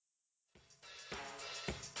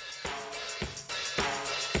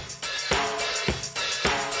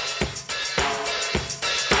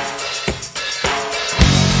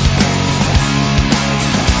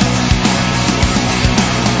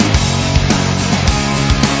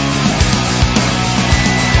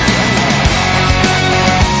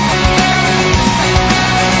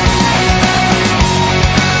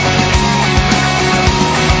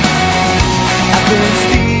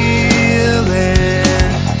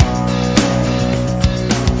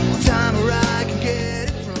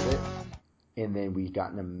and we'd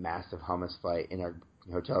gotten a massive hummus fight in our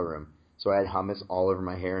hotel room. So I had hummus all over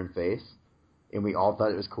my hair and face, and we all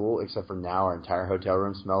thought it was cool, except for now our entire hotel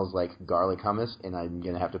room smells like garlic hummus, and I'm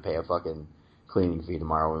going to have to pay a fucking cleaning fee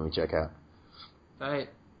tomorrow when we check out. Right.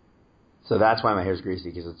 So that's why my hair's greasy,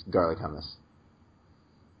 because it's garlic hummus.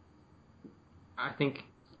 I think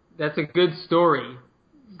that's a good story,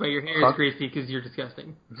 but your hair is greasy because you're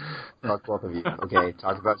disgusting. Fuck both of you. Okay,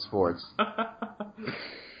 talk about sports.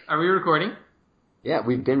 Are we recording? Yeah,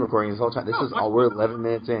 we've been recording this whole time. We're 11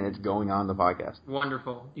 minutes in. It's going on the podcast.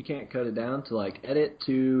 Wonderful. You can't cut it down to like edit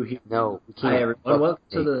to. No, we can't. Hi everyone. Welcome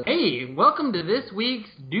to the. Hey, welcome to this week's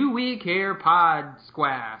Do We Care Pod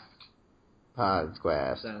Squast.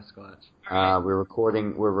 Sasquatch. Right. We're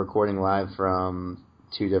recording live from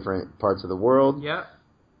 2 different parts of the world. Yep.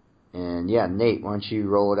 And yeah, Nate, why don't you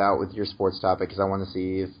roll it out with your sports topic? Because I want to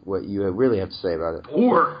see what you really have to say about it.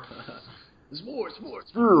 Sports.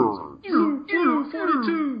 42.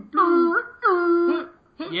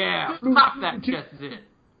 Yeah, pop that chest zit.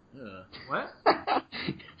 What?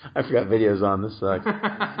 I forgot videos on. This sucks.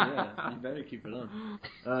 Yeah, you better keep it on.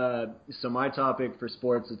 So my topic for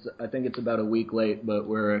sports, I think it's about a week late, but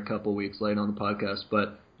we're a couple weeks late on the podcast.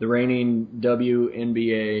 But the reigning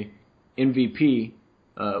WNBA MVP,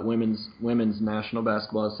 Women's National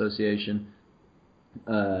Basketball Association,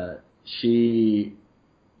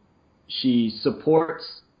 she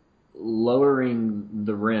supports lowering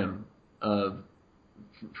the rim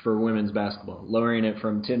for women's basketball, lowering it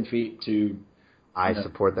from 10 feet to I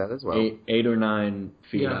support that as well. 8 or 9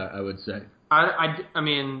 feet, Yeah. I would say. I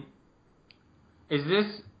mean, is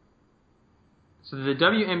this... So the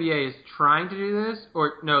WNBA is trying to do this?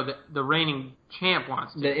 Or, no, the reigning champ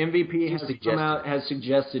wants to. The MVP has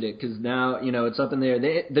suggested it, because now, it's something there.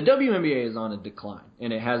 The WNBA is on a decline,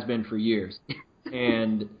 and it has been for years.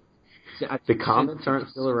 And... The comments aren't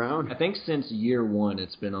still around? I think since year 1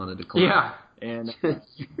 it's been on a decline. Yeah. And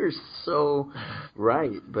you're so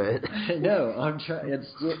right, but I know I'm trying.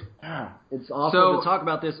 It's awful to talk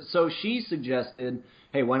about this. So she suggested,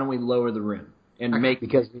 "Hey, why don't we lower the rim and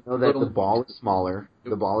because we know that the ball is smaller.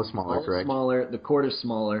 The ball is smaller, correct? Smaller. The court is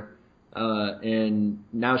smaller, and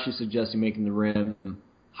now she's suggesting making the rim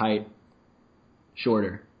height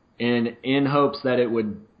shorter, and in hopes that it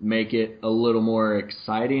would make it a little more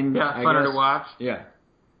exciting. Yeah, funner to watch. Yeah.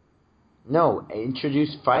 No,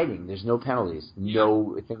 introduce fighting. There's no penalties.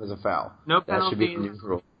 No thing was a foul. No penalties. That should be the new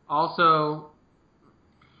rule. Also,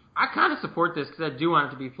 I kind of support this because I do want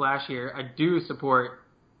it to be flashier. I do support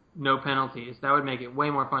no penalties. That would make it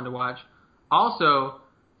way more fun to watch. Also,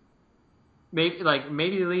 maybe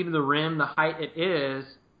leave the rim the height it is.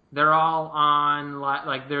 They're all on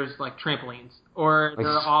like there's like trampolines, or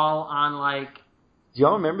they're all on like. Do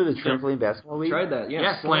y'all remember the trampoline basketball league? Tried that, yeah.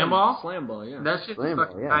 Yeah, slam ball. Slam ball, yeah. That shit's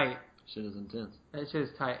fucking tight. Shit is intense. That shit is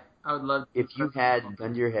tight. I would love. If you had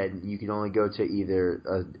gun to your head, you could only go to either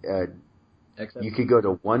XF. you could go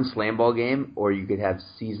to one slam ball game, or you could have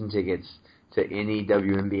season tickets to any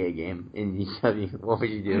WNBA game. And what would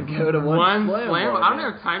you do? Go to one slam ball. I don't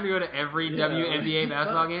have time to go to every WNBA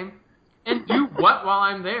basketball game. And do what while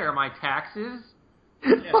I'm there? My taxes?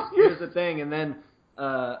 Yeah, here's the thing. And then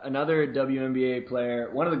another WNBA player,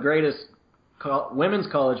 one of the greatest women's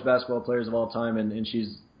college basketball players of all time, and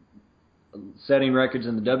she's setting records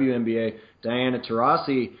in the WNBA, Diana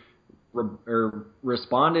Taurasi,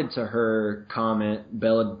 responded to her comment,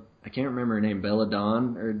 I can't remember her name, Bella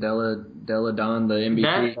Dawn, or Della Dawn, the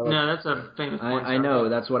MVP. That's a famous point. I know,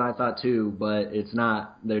 that's what I thought too, but it's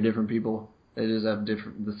not. They're different people. They just have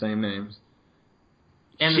the same names.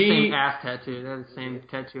 And the same ass tattoo. They have the same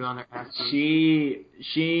tattoo on their ass.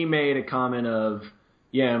 She made a comment of,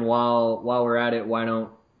 and while we're at it, why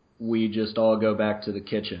don't we just all go back to the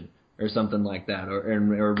kitchen or something like that,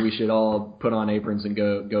 or we should all put on aprons and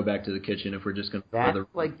go back to the kitchen if we're just going to. That's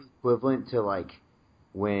like the equivalent to like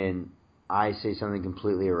when I say something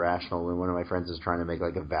completely irrational when one of my friends is trying to make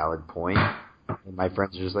like a valid point, and my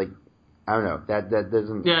friends are just like, I don't know, that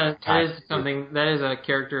doesn't. Yeah, that is something. That is a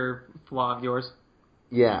character flaw of yours.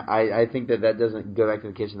 Yeah, I think that doesn't go back to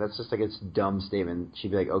the kitchen. That's just like a dumb statement.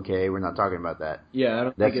 She'd be like, okay, we're not talking about that. Yeah, I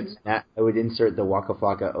don't think it's... I would insert the Waka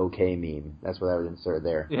Flocka okay meme. That's what I would insert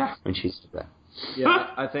there. Yeah. When she said that. Yeah,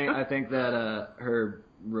 I think that her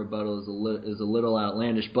rebuttal is a little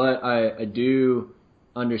outlandish, but I do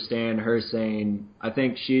understand her saying, I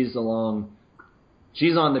think she's on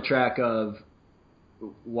the track of,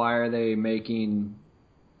 why are they making...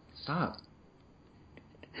 Stop.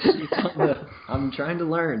 I'm trying to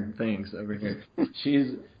learn things over here.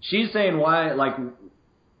 She's saying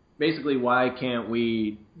basically why can't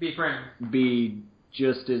we be friends, be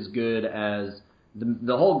just as good as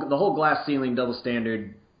the whole glass ceiling double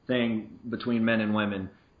standard thing between men and women.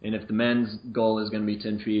 And if the men's goal is going to be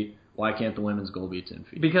 10 feet, why can't the women's goal be 10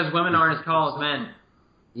 feet? Because women aren't as tall as men.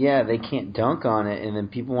 Yeah, they can't dunk on it, and then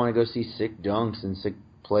people want to go see sick dunks and sick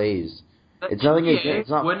plays. It's nothing against it's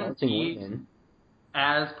not faulting women.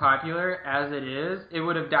 As popular as it is, it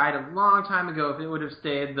would have died a long time ago if it would have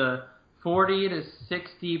stayed the 40 to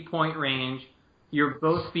 60 point range. Your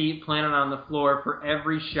both feet planted on the floor for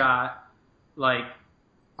every shot. Like,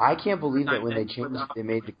 I can't believe that when they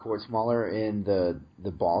made the court smaller and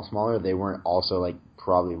the ball smaller, they weren't also like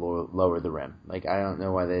probably lower the rim. Like, I don't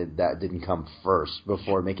know why that didn't come first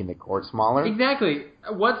before making the court smaller. Exactly.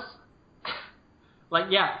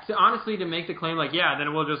 Honestly, to make the claim,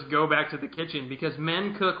 then we'll just go back to the kitchen, because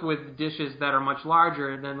men cook with dishes that are much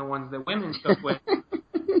larger than the ones that women cook with.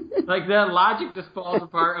 Like, that logic just falls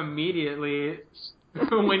apart immediately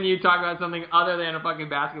when you talk about something other than a fucking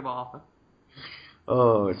basketball.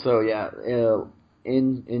 Oh, so yeah,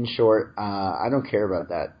 in short, I don't care about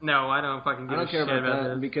that. No, I don't fucking give a shit about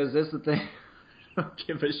that, because that's the thing. I don't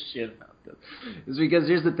give a shit about this. It's because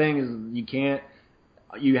here's the thing: is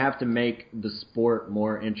you have to make the sport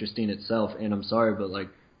more interesting itself. And I'm sorry, but like,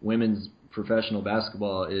 women's professional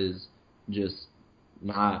basketball is just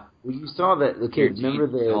not. Well, you saw that. Okay, remember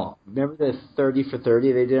the 30 for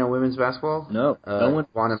 30 they did on women's basketball? No, no one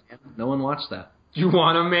watched that. You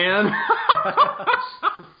want a man?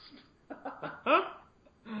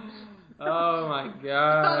 Oh my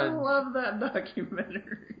god! I love that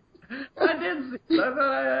documentary. I did see it. I thought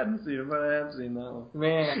I hadn't seen it, but I have seen that one.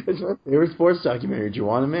 Man, it's my favorite sports documentary.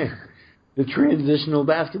 Juwan Man, the transitional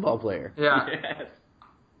basketball player. Yeah. Yes.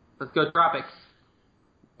 Let's go Tropics.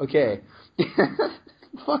 Okay.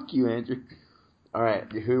 Fuck you, Andrew. All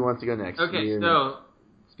right, who wants to go next? Okay, so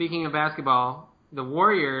speaking of basketball, the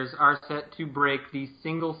Warriors are set to break the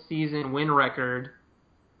single-season win record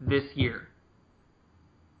this year.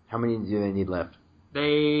 How many do they need left?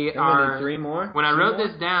 They are 3 more. When I wrote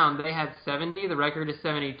this down, they had 70. The record is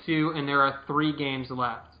 72, and there are 3 games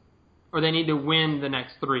left, or they need to win the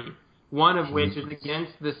next 3. One of which is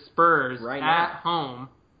against the Spurs at home.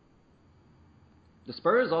 The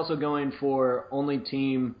Spurs also going for only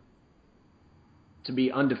team to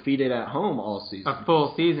be undefeated at home all season. A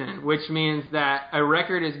full season, which means that a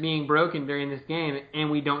record is being broken during this game,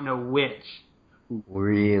 and we don't know which.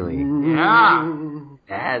 Really? Yeah.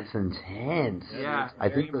 That's intense. Yeah. I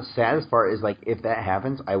think the saddest part is, like, if that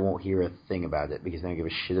happens, I won't hear a thing about it because I don't give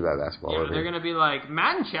a shit about basketball. Yeah, they're going to be like,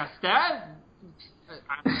 Manchester.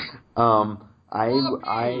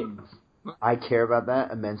 I care about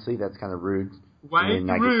that immensely. That's kind of rude. Why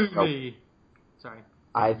rude me? Sorry.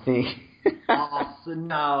 I think...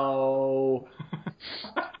 No.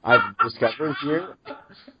 I've discovered here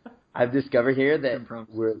that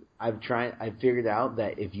I've figured out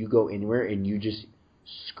that if you go anywhere and you just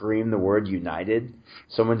scream the word United,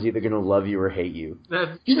 someone's either going to love you or hate you.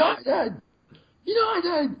 United!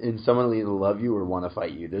 United! And someone will either love you or want to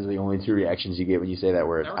fight you. Those are the only 2 reactions you get when you say that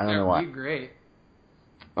word. I don't know why. That would be great.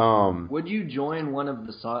 Would you join one of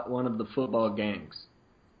the football gangs?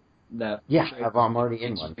 I'm already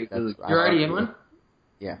in one. You're already in one?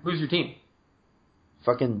 Yeah. Who's your team?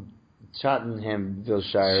 Fucking Tottenham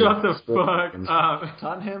Hillshire. Shut the fuck up.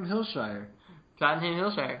 Tottenham Hillshire. Tottenham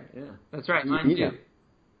Hillshire. Yeah. That's right. Mine too.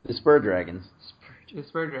 The Spur Dragons. The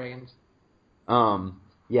Spur Dragons.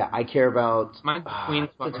 Yeah, I care about... Mine's Queen's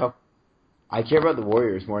Spur. I care about the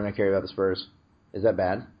Warriors more than I care about the Spurs. Is that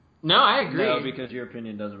bad? No, I agree. No, because your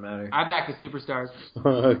opinion doesn't matter. I back the Superstars.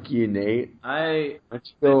 Fuck you, Nate. Why don't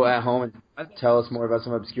you go at home and tell us more about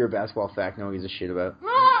some obscure basketball fact no one gives a shit about?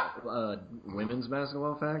 Women's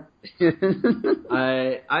basketball fact?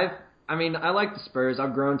 I mean, I like the Spurs.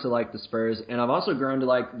 I've grown to like the Spurs, and I've also grown to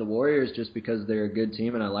like the Warriors just because they're a good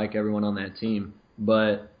team, and I like everyone on that team.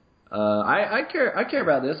 But I care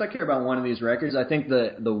about this. I care about one of these records. I think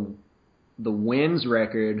the wins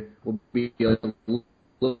record will be a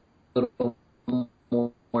little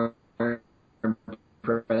more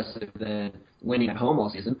impressive than winning at home all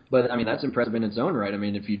season. But I mean, that's impressive in its own right. I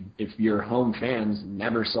mean, if your home fans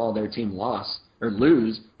never saw their team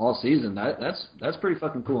lose all season, that's pretty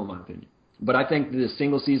fucking cool in my opinion. But I think the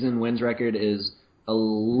single season wins record is a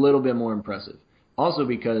little bit more impressive. Also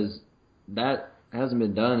because that hasn't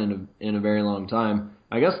been done in a very long time.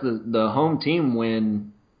 I guess the home team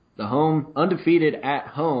win, the home undefeated at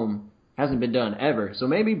home, hasn't been done ever. So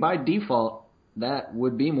maybe by default, that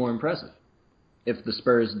would be more impressive if the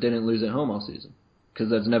Spurs didn't lose at home all season, because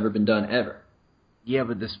that's never been done ever. Yeah,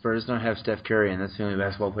 but the Spurs don't have Steph Curry, and that's the only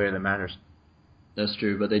basketball player that matters. That's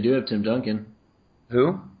true, but they do have Tim Duncan.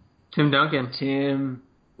 Who? Tim Duncan. Tim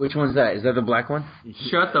Which one's that? Is that the black one?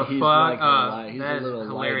 Shut the He's fuck like up. he's That a is little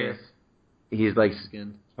hilarious. He's like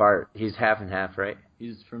skin. he's half and half, right?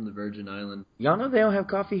 He's from the Virgin Islands. Y'all know they don't have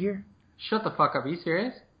coffee here? Shut the fuck up. Are you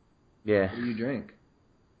serious? Yeah. What do you drink?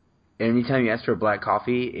 Anytime you ask for a black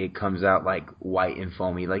coffee, it comes out like white and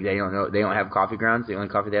foamy. Like they don't have coffee grounds. The only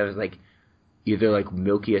coffee they have is like either like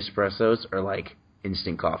milky espressos or like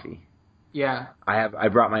instant coffee. Yeah. I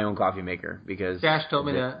brought my own coffee maker because Dash told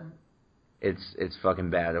me that. It's fucking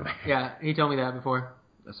bad over here. Yeah, he told me that before.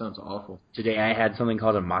 That sounds awful. Today I had something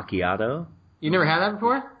called a macchiato. You never had that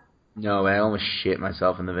before? No, I almost shit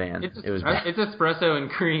myself in the van. It's It was bad. It's espresso and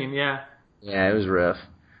cream, yeah. Yeah, it was rough.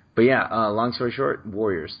 But yeah, long story short,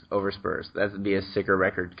 Warriors over Spurs. That'd be a sicker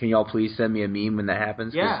record. Can y'all please send me a meme when that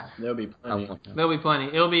happens? 'Cause Yeah. There'll be plenty. There'll be plenty.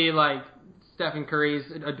 It'll be like Stephen Curry's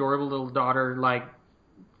adorable little daughter, like,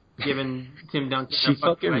 giving Tim Duncan She a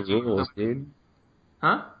fucking fucking wedgie or rules, something. dude.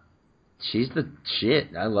 Huh? She's the shit.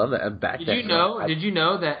 I love it. I back Did that you girl. know? Did you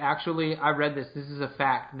know that actually? I read this. This is a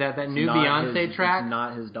fact that new Not Beyonce his- track, It's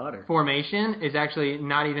not his daughter. Formation, is actually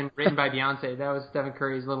not even written by Beyonce. That was Stephen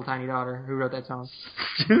Curry's little tiny daughter who wrote that song.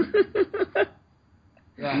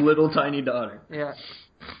 Yeah. Little tiny daughter. Yeah.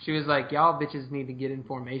 She was like, "Y'all bitches need to get in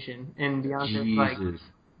formation," and Beyonce was like, Jesus.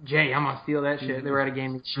 "Jay, I'm gonna steal that shit." They were at a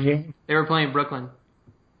game. Jay? They were playing Brooklyn.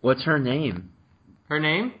 What's her name? Her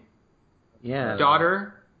name? Yeah.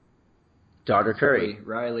 Daughter. Daughter Curry.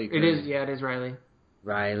 Riley. It is. Yeah, it is Riley.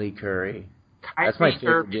 Riley Curry. I That's my think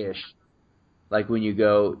her- favorite dish. Like when you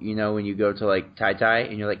go, when you go to like Tai Tai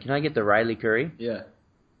and you're like, can I get the Riley Curry? Yeah.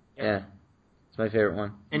 Yeah. It's my favorite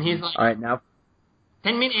one. And he's like, All right, now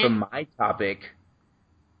 10 minutes. for my topic,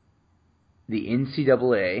 the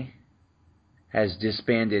NCAA has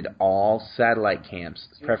disbanded all satellite camps,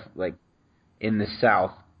 like in the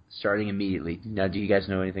South, starting immediately. Now, do you guys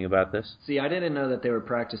know anything about this? See, I didn't know that they were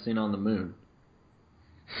practicing on the moon.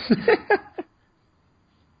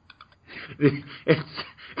 It's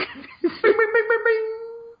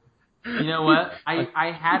You know what?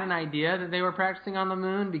 I had an idea that they were practicing on the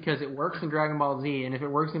moon because it works in Dragon Ball Z, and if it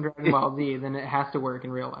works in Dragon Ball Z, then it has to work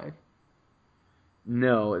in real life.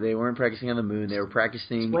 No, they weren't practicing on the moon. They were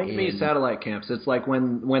practicing Explain to me in... satellite camps. It's like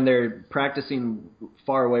when they're practicing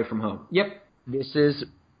far away from home. Yep. This is...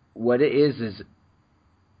 What it is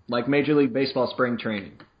Like Major League Baseball spring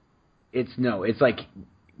training. it's like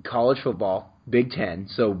college football, Big Ten.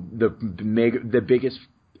 So the biggest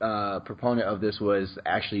proponent of this was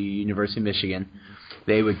actually University of Michigan.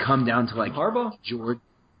 They would come down to like Harbaugh?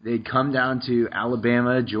 They'd come down to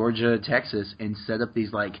Alabama, Georgia, Texas, and set up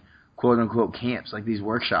these like quote unquote camps, like these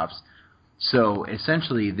workshops. So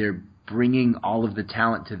essentially, they're bringing all of the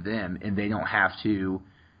talent to them, and they don't have to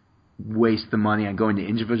waste the money on going to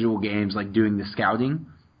individual games, like doing the scouting.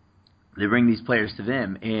 They bring these players to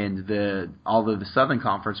them, and all of the Southern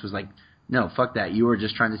Conference was like, no, fuck that. You were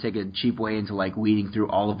just trying to take a cheap way into like weeding through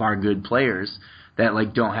all of our good players that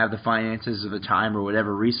like don't have the finances or the time or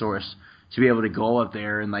whatever resource to be able to go up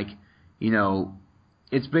there and like,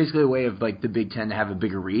 it's basically a way of like the Big Ten to have a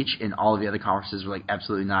bigger reach, and all of the other conferences were like,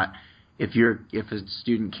 absolutely not. If a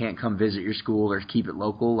student can't come visit your school or keep it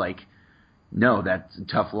local, like, no, that's a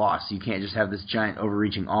tough loss. You can't just have this giant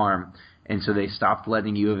overreaching arm. And so they stopped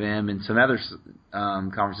letting U of M and some other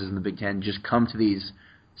conferences in the Big Ten just come to these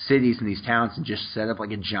cities and these towns and just set up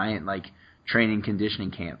like a giant like training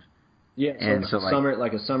conditioning camp. Yeah, and so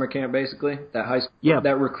like a summer camp basically. That high school, yeah,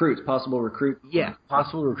 that recruits, possible recruits. Yeah,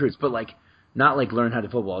 possible recruits, but like not like learn how to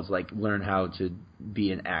football. It's like learn how to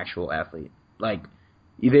be an actual athlete. Like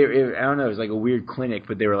I don't know, it was like a weird clinic,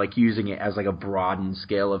 but they were like using it as like a broadened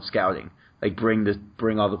scale of scouting. Like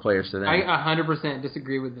bring all the players to them. I 100%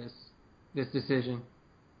 disagree with this decision.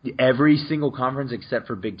 Every single conference except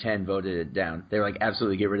for Big Ten voted it down. They were like,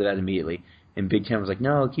 absolutely, get rid of that immediately. And Big Ten was like,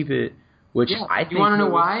 no, keep it. Which I think. You want to know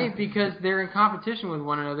why? Because they're in competition with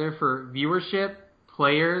one another for viewership,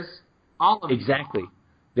 players, all of them. Exactly.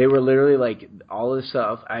 They were literally like all of the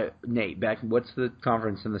stuff. Nate, what's the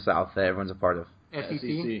conference in the South that everyone's a part of?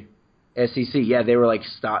 SEC. SEC. Yeah, they were like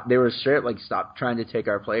stop. They were straight up like stop trying to take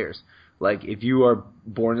our players. Like if you are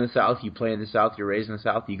born in the South, you play in the South, you're raised in the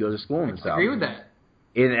South, you go to school in the South. I agree with that.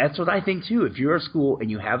 And that's what I think too. If you're a school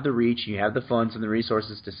and you have the reach, you have the funds and the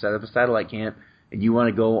resources to set up a satellite camp, and you want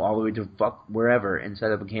to go all the way to wherever and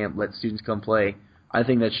set up a camp, let students come play, I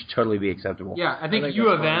think that should totally be acceptable. Yeah, I think U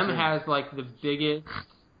of M has like the biggest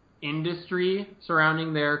industry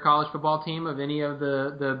surrounding their college football team of any of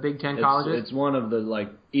the Big Ten colleges. It's one of the like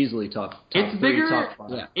easily top it's three, bigger, top five.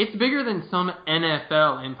 Yeah. It's bigger than some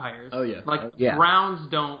NFL empires. Oh yeah. Like Browns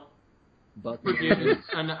don't But produce,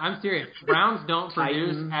 and I'm serious, Browns don't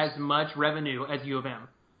produce Titans. as much revenue as U of M.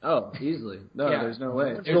 Oh, easily. No, Yeah. there's no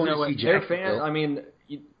way. There's no way. They're fans. I mean,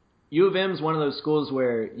 U of M is one of those schools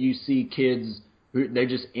where you see kids who they're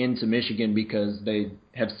just into Michigan because they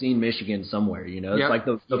have seen Michigan somewhere. You know, it's like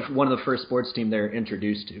one of the first sports team they're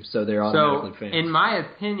introduced to, so they're automatically fans. In my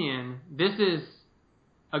opinion, this is.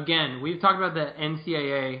 Again, we've talked about the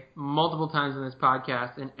NCAA multiple times in this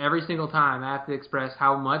podcast, and every single time I have to express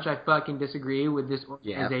how much I fucking disagree with this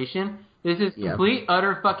organization. Yeah. This is complete,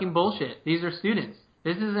 utter fucking bullshit. These are students.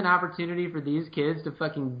 This is an opportunity for these kids to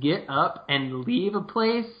fucking get up and leave a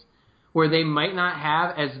place where they might not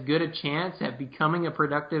have as good a chance at becoming a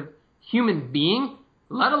productive human being,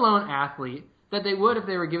 let alone athlete, that they would if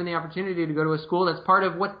they were given the opportunity to go to a school that's part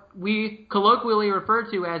of what we colloquially refer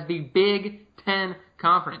to as the Big Ten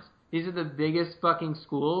Conference. These are the biggest fucking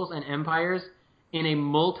schools and empires in a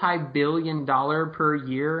multi-billion-dollar per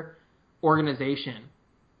year organization.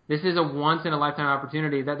 This is a once-in-a-lifetime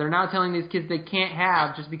opportunity that they're now telling these kids they can't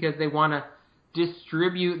have just because they want to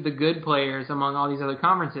distribute the good players among all these other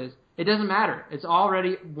conferences. It doesn't matter. It's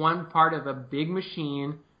already one part of a big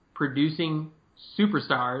machine producing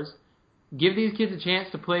superstars. Give these kids a chance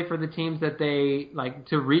to play for the teams that they like,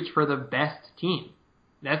 to reach for the best team.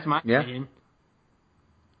 That's my opinion.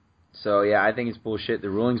 So yeah, I think it's bullshit. The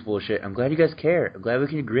ruling's bullshit. I'm glad you guys care. I'm glad we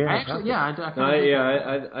can agree on it.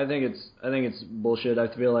 I think it's bullshit. I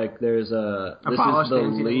feel like this is the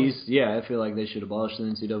least. Yeah, I feel like they should abolish the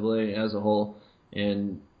NCAA as a whole,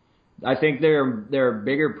 and I think there are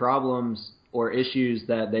bigger problems or issues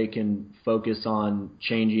that they can focus on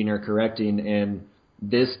changing or correcting, and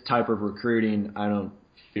this type of recruiting I don't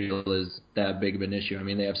feel is that big of an issue. I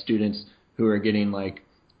mean, they have students who are getting like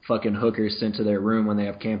fucking hookers sent to their room when they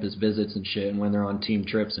have campus visits and shit, and when they're on team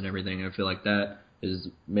trips and everything. I feel like that is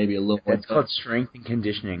maybe a little. That's called strength and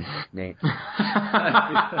conditioning, Nate. All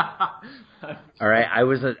right, I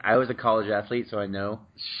was a college athlete, so I know.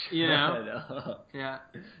 Yeah. Yeah.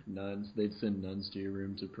 Nuns, they'd send nuns to your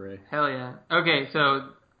room to pray. Hell yeah. Okay, so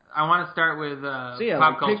I want to start with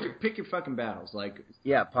pop culture. Pick your fucking battles.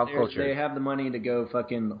 Pop culture. They have the money to go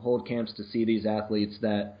fucking hold camps to see these athletes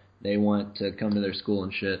that they want to come to their school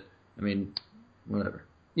and shit. I mean, whatever.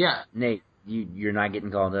 Yeah. Nate, you're not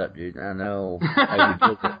getting called up, dude. I know.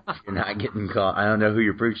 You're not getting called. I don't know who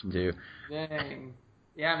you're preaching to. Dang.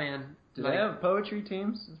 Yeah, man. Do they have poetry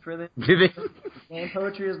teams for the Do they? slam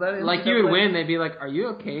poetry? Is that it? Like you would win, they'd be like, "Are you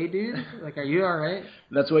okay, dude? Like, are you all right?"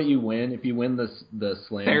 That's what you win if you win the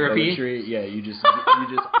slam therapy. Poetry. Yeah, you just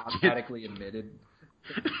automatically admitted.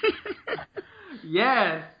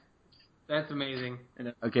 Yes. That's amazing.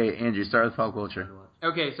 Okay, Andrew, start with pop culture.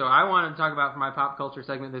 Okay, so I want to talk about for my pop culture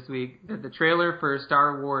segment this week that the trailer for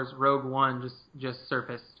Star Wars Rogue One just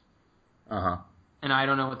surfaced. Uh-huh. And I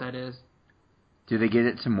don't know what that is. Do they get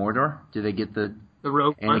it to Mordor? Do they get the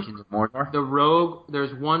Rogue Anakin to Mordor? The Rogue,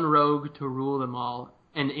 there's one rogue to rule them all,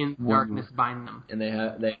 and in darkness bind them. And they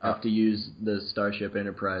have to use the Starship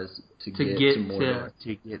Enterprise to get to Mordor.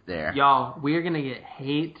 To get there. Y'all, we're going to get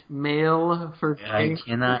hate mail for... I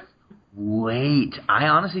cannot... Wait, I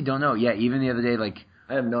honestly don't know. Yeah, even the other day,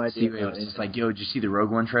 I have no idea. It was just like, yo, did you see the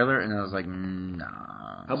Rogue One trailer? And I was like,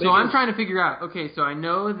 nah. So I'm trying to figure out. Okay, so I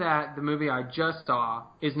know that the movie I just saw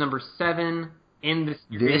is number 7 in the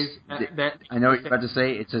series. I know what you're about to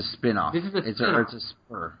say. It's a spin-off. This is a spin-off. It's a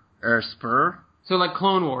spur. Or a spur? So like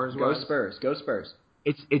Clone Wars. Go Spurs. Go Spurs.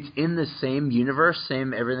 It's in the same universe,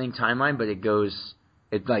 same everything timeline, but it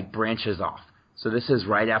branches off. So this is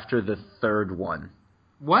right after the third one.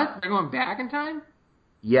 What? They're going back in time?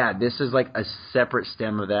 Yeah, this is like a separate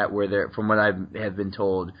stem of that where they're, from what I have been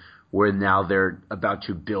told, where now they're about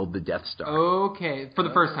to build the Death Star. Okay, for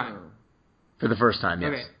the first time. For the first time,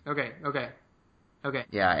 yes. Okay.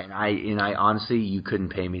 Yeah, and I honestly, you couldn't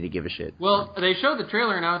pay me to give a shit. Well, they showed the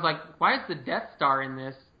trailer and I was like, why is the Death Star in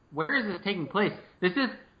this? Where is this taking place?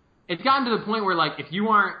 It's gotten to the point where like, if you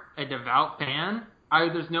aren't a devout fan,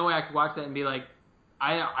 there's no way I could watch that and be like,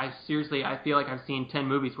 I seriously, I feel like I've seen 10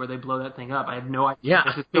 movies where they blow that thing up. I have no idea.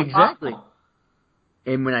 Yeah, exactly.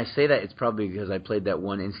 And when I say that, it's probably because I played that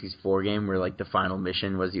one N64 game where like the final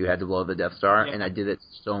mission was you had to blow the Death Star, and I did it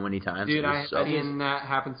so many times. Dude, I've seen that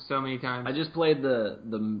happen so many times. I just played the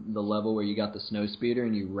level where you got the snow speeder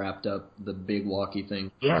and you wrapped up the big walkie thing.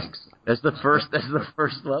 Yes, that's the first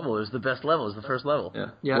level. It's the best level. It's the first level.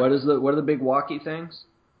 Yeah. What are the big walkie things?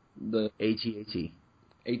 The AT-AT.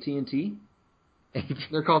 AT&T?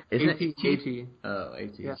 They're called AT-AT. Oh,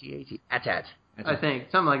 AT-AT. AT-AT. I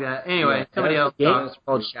think. Something like that. Anyway, somebody else. It's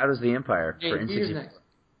called Shadows of the Empire for N64. N64.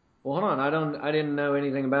 Well, hold on. I didn't know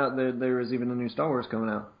anything about there was even a new Star Wars coming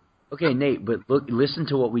out. Okay, Nate, but listen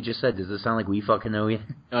to what we just said. Does it sound like we fucking know yet?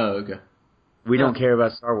 Oh, okay. We don't care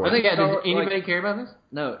about Star Wars. I think Yeah, Star does Wars, anybody care about this?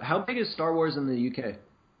 No, how big is Star Wars in the UK?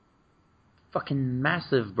 Fucking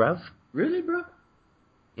massive, bruv. Really, bro?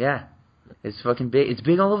 Yeah. It's fucking big. It's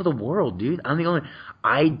big all over the world, dude. I'm the only.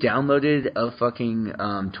 I downloaded a fucking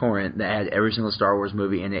torrent that had every single Star Wars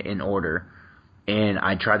movie in it in order, and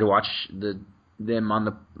I tried to watch them on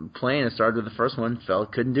the plane. I started with the first one,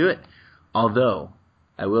 couldn't do it. Although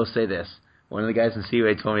I will say this: one of the guys in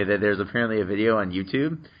Seaway told me that there's apparently a video on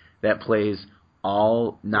YouTube that plays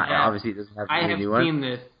all. Not Yeah. obviously it doesn't have to I be a have new one. seen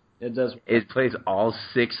this. It does. It plays all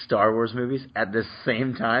 6 Star Wars movies at the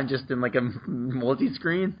same time, just in like a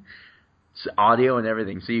multi-screen. It's audio and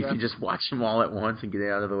everything, so you can just watch them all at once and get it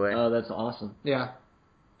out of the way. Oh, that's awesome. Yeah.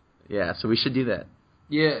 Yeah, so we should do that.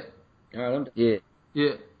 Yeah. All right, Yeah.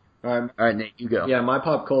 Yeah. all right. All right, Nate, you go. Yeah, my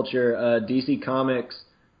pop culture. DC Comics.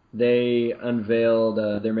 They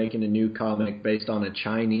unveiled. They're making a new comic based on a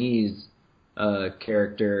Chinese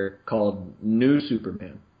character called New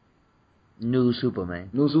Superman. New Superman.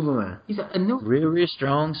 New Superman. He's a new. Really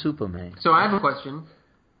strong Superman. So I have a question.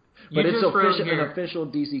 But it's just wrote an here, official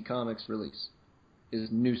DC Comics release. Is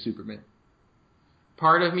New Superman.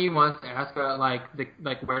 part of me wants to ask about like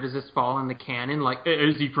where does this fall in the canon? Like,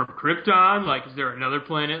 is he from Krypton? Like, is there another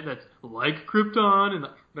planet that's like Krypton? And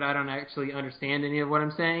but I don't actually understand any of what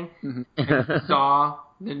I'm saying. I saw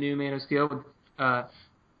the new Man of Steel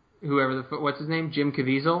with what's his name? Jim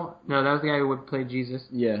Caviezel? No, that was the guy who would play Jesus.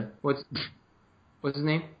 Yeah. What's his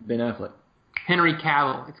name? Ben Affleck. Henry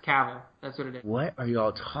Cavill. It's Cavill. That's what it is. What are you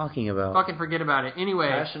all talking about? Fucking forget about it. Anyway,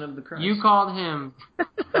 Passion of the Christ. you called him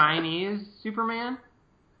Chinese Superman?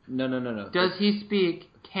 No. Does he speak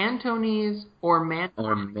Cantonese or Mandarin?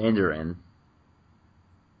 Or Mandarin.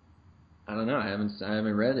 I don't know. I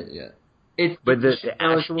haven't read it yet. It's But the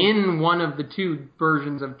actual... in one of the two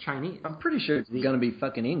versions of Chinese. I'm pretty sure it's gonna be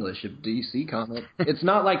fucking English if DC comic. It's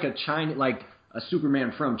not like a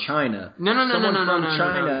Superman from China. No.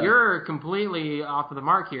 China. You're completely off of the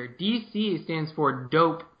mark here. DC stands for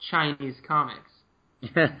Dope Chinese Comics.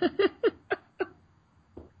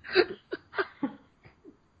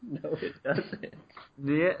 No, it doesn't.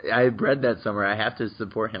 Yeah, I read that somewhere. I have to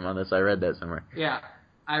support him on this. I read that somewhere. Yeah,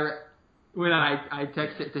 when I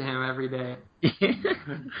text it to him every day.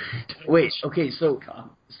 Wait, okay, so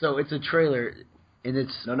it's a trailer, and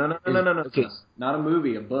it's... No. Okay. It's not a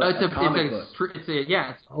movie, a book, It's a comic book.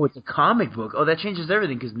 Oh, it's a comic book. Oh, that changes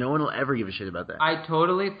everything, because no one will ever give a shit about that. I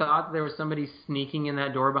totally thought there was somebody sneaking in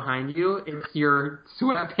that door behind you. It's your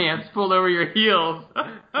sweatpants pulled over your heels.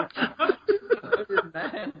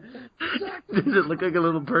 Does it look like a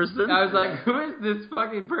little person? I was like, who is this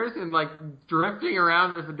fucking person, like, drifting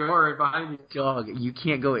around this door behind you? Dog, you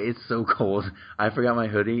can't go. It's so cold. I forgot my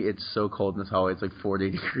hoodie. It's so cold in this hallway. It's like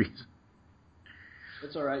 40 degrees.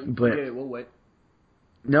 It's all right. But- We'll wait.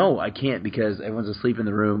 No, I can't because everyone's asleep in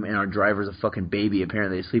the room and our driver's a fucking baby.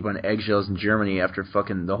 Apparently they sleep on eggshells in Germany after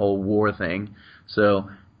fucking the whole war thing. So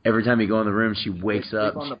every time you go in the room, she wakes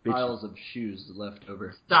up. On the piles of shoes left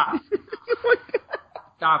over. Stop.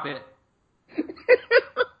 Stop it.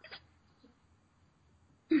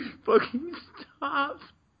 Fucking stop.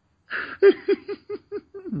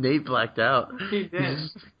 Nate blacked out. He did.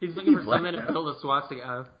 He's looking for something to build a swastika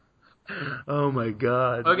out of. Oh my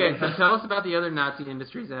god. Okay, so tell us about the other Nazi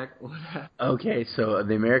industry, Zach. Okay, so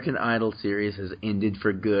the American Idol series has ended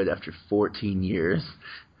for good after 14 years.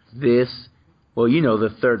 The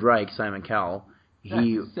Third Reich, Simon Cowell,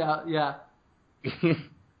 yeah.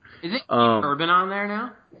 Is it Urban on there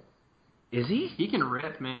now? Is he? He can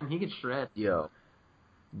rip, man. He can shred. Yo.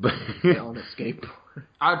 But On a skateboard.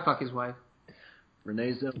 I would fuck his wife.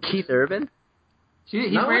 Renee Zellweger. Keith Urban?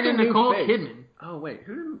 He's Not married with to a new Nicole face. Kidman. Oh wait,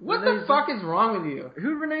 What the fuck is wrong with you?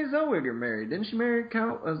 Who Renee Zellweger married? Didn't she marry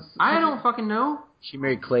Cal? I don't fucking know. She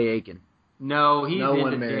married Clay Aiken. No, he's No into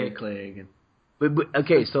one married dick. Clay Aiken. But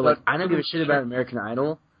okay, so like I don't give a shit about American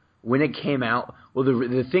Idol. When it came out, well,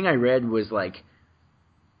 the thing I read was like,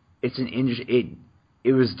 it's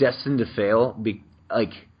it was destined to fail.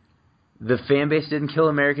 The fan base didn't kill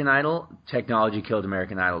American Idol. Technology killed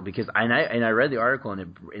American Idol because I read the article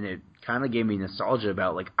and it kind of gave me nostalgia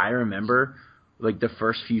about like I remember like the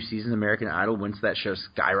first few seasons of American Idol once that show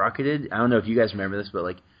skyrocketed. I don't know if you guys remember this, but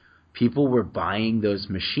like people were buying those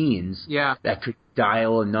machines that could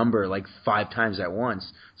dial a number like 5 times at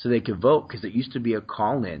once so they could vote because it used to be a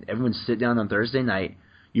call-in. Everyone sit down on Thursday night.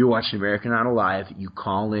 You're watching American Idol live. You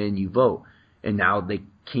call in, you vote. And now they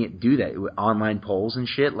can't do that with online polls and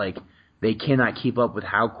shit. Like they cannot keep up with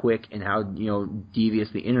how quick and how devious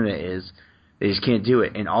the internet is. They just can't do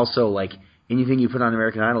it. And also like anything you put on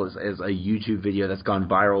American Idol is a YouTube video that's gone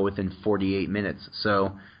viral within 48 minutes.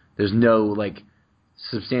 So there's no like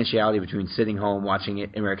substantiality between sitting home watching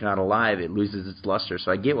it, American Idol live, it loses its luster.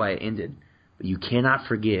 So I get why it ended. But you cannot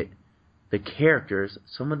forget the characters,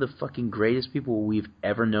 some of the fucking greatest people we've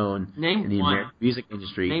ever known Name in the one. American music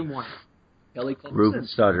industry. Name one. Kelly Clarkson. Ruben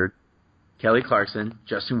Studdard, Kelly Clarkson,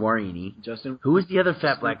 Justin Guarini. Who was the other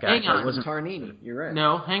fat black guy? Hang on. That wasn't Tarnini. You're right.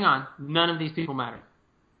 No, hang on. None of these people matter.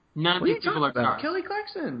 None of What are these you people are talking about? stars. Kelly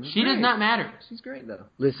Clarkson. She does not matter. She's great though.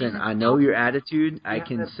 Listen, I know your attitude. I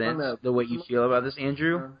can that's sense from the way you feel about this,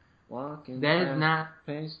 Andrew. Walking That is fast, not.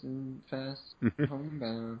 pacing fast,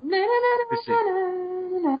 homebound.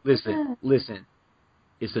 Listen.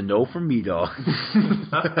 It's a no from me, dog.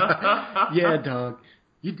 Yeah, dog.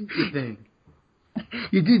 You did your thing.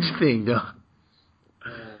 You did your thing, dog.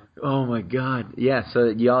 Oh my God. Yeah.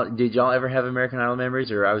 So did y'all ever have American Idol memories,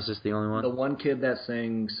 or I was just the only one? The one kid that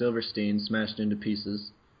sang Silverstein smashed into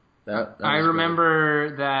pieces. That I was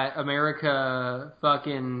remember that America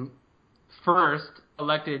fucking first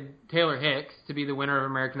elected Taylor Hicks to be the winner of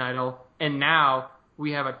American Idol, and now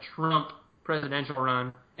we have a Trump presidential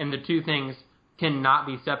run, and the two things cannot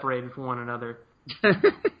be separated from one another.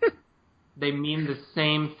 They mean the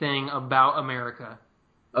same thing about America.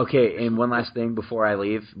 Okay, and one last thing before I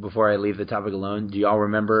leave the topic alone. Do y'all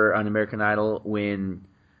remember on American Idol when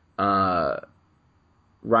Ryan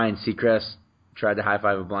Seacrest tried to high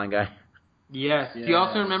five a blind guy? Yes. Do you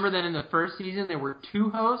also remember that in the first season there were two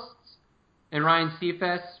hosts, and Ryan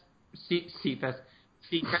Seacrest, he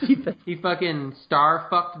fucking star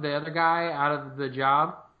fucked the other guy out of the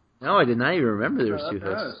job? No, I did not even remember there was two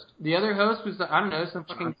hosts. The other host was, I don't know, some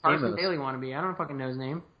fucking Carson Stamos. Daly wannabe. I don't fucking know his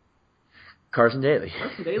name. Carson Daly.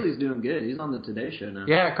 Carson Daly's doing good. He's on the Today Show now.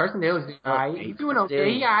 Yeah, Carson Daly's doing alright. He's doing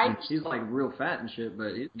okay. He's like real fat and shit,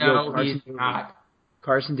 but he's No, Carson he's Daly. not.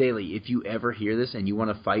 Carson Daly, if you ever hear this and you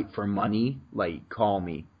want to fight for money, like, call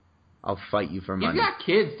me. I'll fight you for money. He's got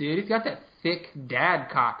kids, dude. He's got that thick dad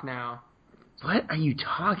cock now. What are you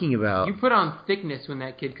talking about? You put on thickness when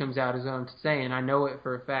that kid comes out, is what I'm saying. I know it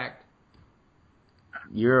for a fact.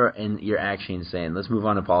 You're actually insane. Let's move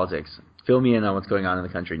on to politics. Fill me in on what's going on in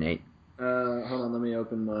the country, Nate. Hold on, let me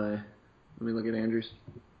look at Andrew's.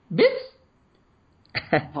 Bits?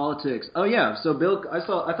 Politics. Oh yeah, so Bill, I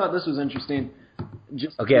thought this was interesting.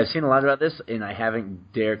 Okay, I've seen a lot about this, and I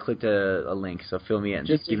haven't dare clicked a link. So fill me in.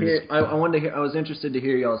 Just to hear, I wanted to hear. I was interested to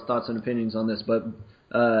hear y'all's thoughts and opinions on this, but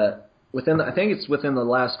I think it's within the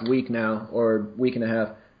last week now or week and a half.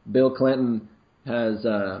 Bill Clinton has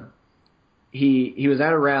he was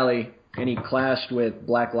at a rally and he clashed with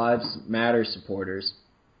Black Lives Matter supporters,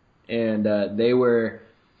 and they were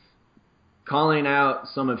calling out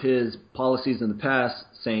some of his policies in the past,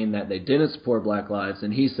 saying that they didn't support Black lives,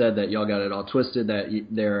 and he said that y'all got it all twisted. That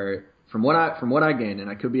there are, from what I gained, and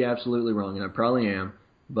I could be absolutely wrong, and I probably am,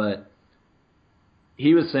 but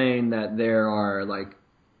he was saying that there are like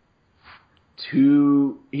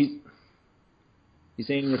two. He's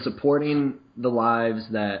saying you're supporting the lives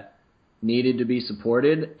that needed to be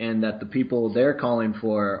supported, and that the people they're calling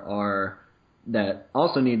for are that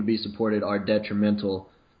also need to be supported are detrimental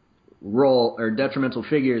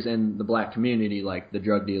figures in the black community, like the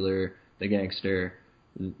drug dealer, the gangster,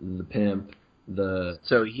 the pimp, the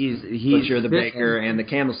butcher, the baker, and the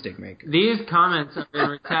candlestick maker. These comments are in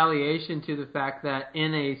retaliation to the fact that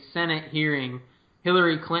in a Senate hearing,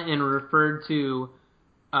 Hillary Clinton referred to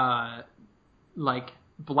like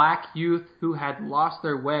black youth who had lost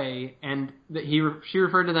their way, and that she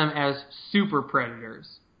referred to them as super predators.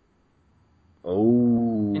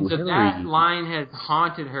 Oh, and so Hillary. That line has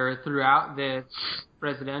haunted her throughout this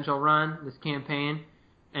presidential run, this campaign,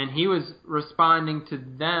 and he was responding to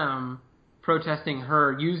them protesting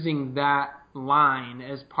her using that line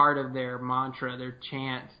as part of their mantra, their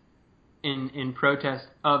chant in protest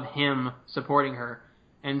of him supporting her.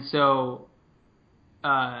 And so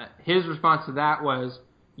his response to that was,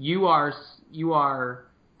 you are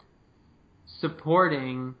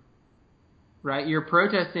supporting, right? You're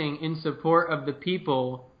protesting in support of the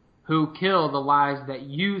people who kill the lives that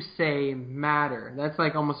you say matter. That's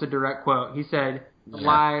like almost a direct quote. He said, the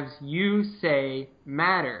lives you say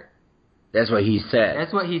matter. That's what he said.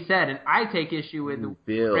 That's what he said, and I take issue with the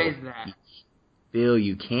phrase that. Bill,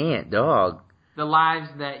 you can't, dog. The lives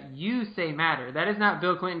that you say matter. That is not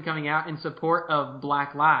Bill Clinton coming out in support of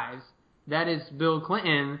black lives. That is Bill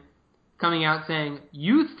Clinton coming out saying,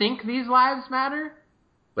 you think these lives matter?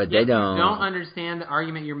 But they don't. You don't understand the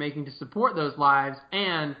argument you're making to support those lives,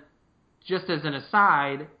 and just as an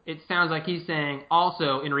aside, it sounds like he's saying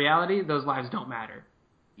also, in reality, those lives don't matter.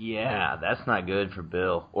 Yeah, that's not good for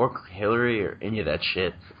Bill or Hillary or any of that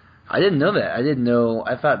shit. I didn't know that.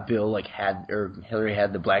 I thought Bill Hillary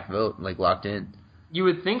had the black vote locked in. You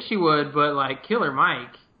would think she would, but like Killer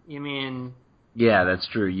Mike, I mean... Yeah, that's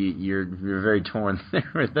true. You're very torn there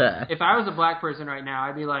with that. If I was a black person right now,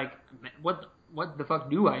 I'd be like, what the fuck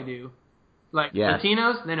do I do? Like,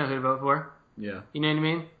 Latinos, they know who to vote for. Yeah. You know what I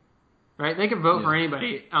mean? Right? They can vote for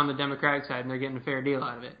anybody on the Democratic side, and they're getting a fair deal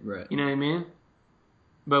out of it. Right. You know what I mean?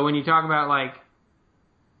 But when you talk about, like,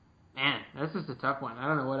 man, that's just a tough one. I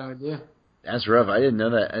don't know what I would do. That's rough. I didn't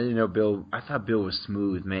know that. I didn't know Bill. I thought Bill was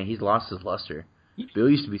smooth, man. He's lost his luster. Bill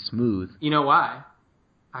used to be smooth. You know why?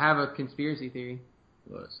 I have a conspiracy theory.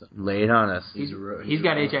 Lay it on us. He's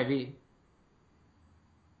got HIV.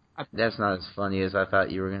 That's not as funny as I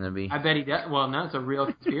thought you were going to be. I bet he does. Well, no, it's a real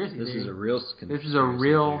conspiracy theory. This is a real conspiracy. This is a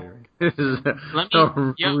real...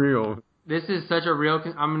 real. This is such a real...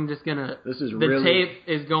 I'm just going to... The really... tape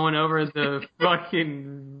is going over the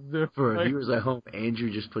fucking... For viewers at home,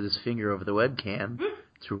 Andrew just put his finger over the webcam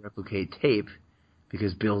to replicate tape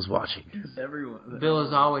because Bill's watching. Everyone. Bill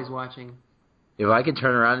is always watching. If I could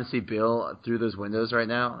turn around and see Bill through those windows right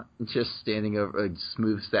now, just standing over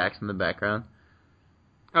smooth stacks in the background.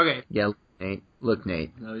 Okay. Yeah, Nate. Look,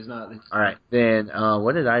 Nate. No, he's not. All right, then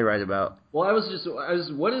what did I write about? Well,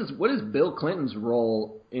 what is Bill Clinton's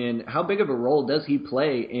role in? How big of a role does he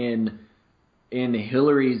play in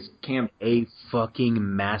Hillary's campaign? A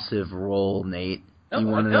fucking massive role, Nate. You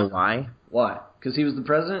want to know why? Why? Because he was the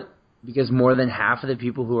president? Because more than half of the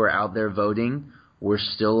people who are out there voting were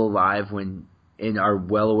still alive and are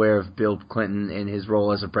well aware of Bill Clinton and his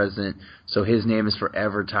role as a president, so his name is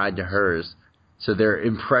forever tied to hers. So their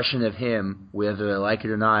impression of him, whether they like it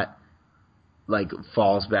or not, like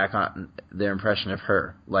falls back on their impression of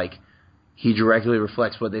her. Like, he directly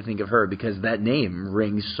reflects what they think of her because that name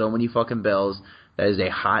rings so many fucking bells. That is a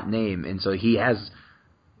hot name. And so he has,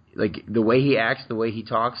 like, the way he acts, the way he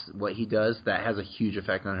talks, what he does, that has a huge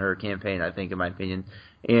effect on her campaign, I think, in my opinion.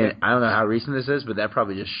 And I don't know how recent this is, but that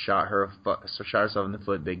probably just shot herself in the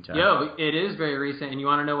foot big time. Yo, it is very recent. And you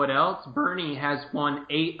want to know what else? Bernie has won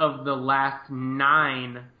 8 of the last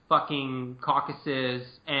 9 fucking caucuses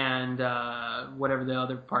and whatever the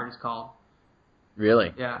other part is called.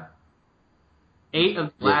 Really? Yeah. 8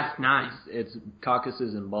 of the last 9. It's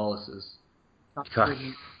caucuses and boluses.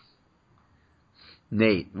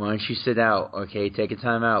 Nate, why don't you sit out, okay? Take a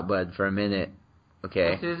time out, bud, for a minute,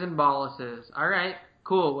 okay? Caucuses and boluses. All right.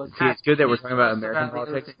 Cool. See, it's good that we're talking about American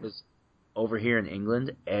politics because over here in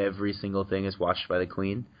England, every single thing is watched by the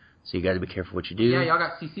Queen, so you got to be careful what you do. Yeah, y'all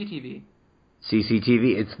got CCTV.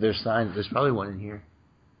 CCTV, there's signs. There's probably one in here.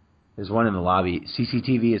 There's one in the lobby.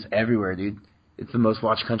 CCTV is everywhere, dude. It's the most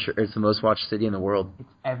watched country. It's the most watched city in the world. It's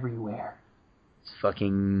everywhere. It's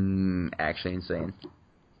fucking actually insane.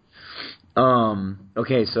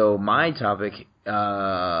 Okay, so my topic,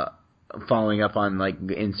 following up on like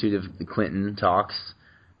in suit of the Clinton talks,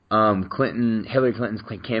 Hillary Clinton's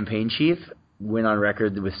campaign chief went on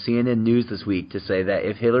record with CNN News this week to say that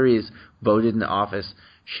if Hillary is voted into office,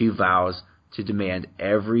 she vows to demand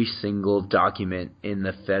every single document in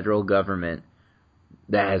the federal government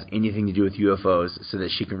that has anything to do with UFOs so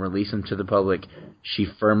that she can release them to the public. She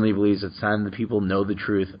firmly believes it's time the people know the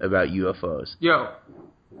truth about UFOs. Yo,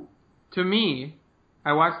 to me,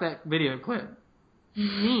 I watched that video clip. To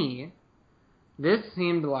me, this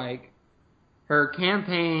seemed like her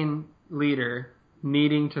campaign leader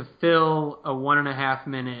needing to fill a 1.5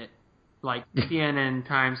 minute, like, CNN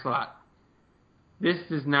time slot. This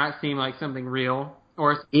does not seem like something real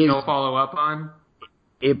or something they'll follow up on.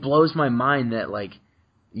 It blows my mind that, like,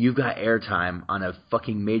 you've got airtime on a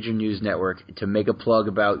fucking major news network to make a plug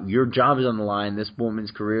about your job is on the line, this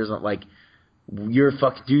woman's career is on, like,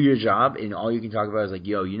 do your job, and all you can talk about is like,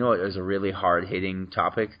 yo, you know what is a really hard-hitting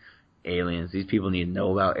topic? Aliens. These people need to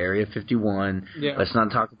know about Area 51. Yeah. Let's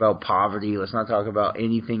not talk about poverty. Let's not talk about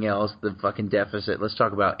anything else, the fucking deficit. Let's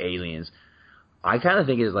talk about aliens. I kind of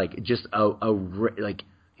think it's like just like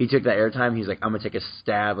he took that airtime. He's like, I'm going to take a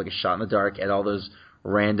stab, like a shot in the dark at all those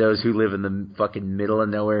randos who live in the fucking middle of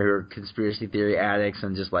nowhere who are conspiracy theory addicts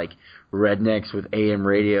and just like rednecks with AM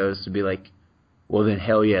radios to be like, well, then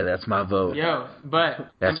hell yeah, that's my vote. Yo,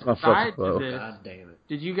 but that's my fucking vote. God damn it.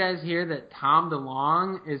 Did you guys hear that Tom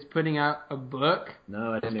DeLonge is putting out a book?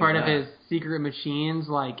 No, I didn't. As part of his Secret Machines,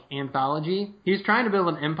 like, anthology? He's trying to build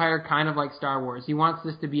an empire kind of like Star Wars. He wants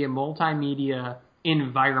this to be a multimedia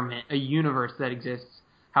environment, a universe that exists.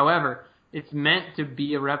 However, it's meant to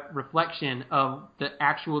be a reflection of the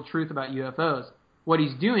actual truth about UFOs. What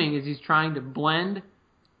he's doing is he's trying to blend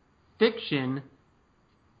fiction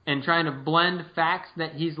and trying to blend facts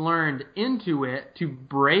that he's learned into it to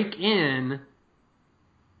break in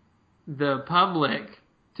the public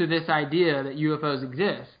to this idea that UFOs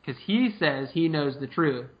exist. Because he says he knows the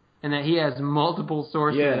truth. and that he has multiple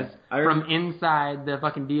sources Yeah, from inside the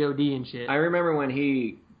fucking DOD and shit. I remember when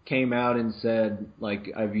he came out and said like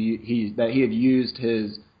that he had used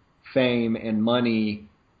his fame and money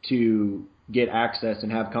to get access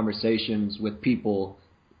and have conversations with people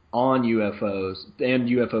on UFOs and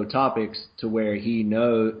UFO topics to where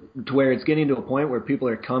it's getting to a point where people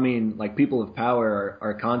are coming, like people of power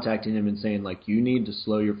are contacting him and saying like, you need to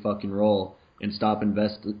slow your fucking roll and stop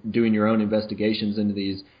doing your own investigations into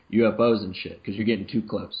these UFOs and shit because you're getting too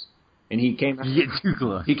close. And he came out, You get too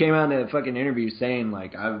close. He came out in a fucking interview saying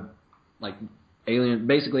like,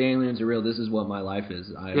 aliens are real. This is what my life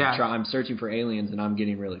is. I'm searching for aliens and I'm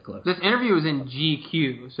getting really close. This interview was in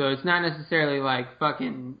GQ, so it's not necessarily like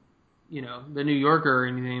fucking, the New Yorker or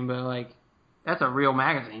anything, but like, that's a real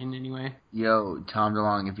magazine anyway. Yo, Tom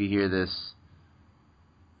DeLonge, if you hear this,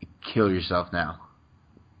 kill yourself now.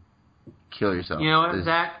 Kill yourself. You know what,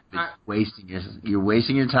 Zach? You're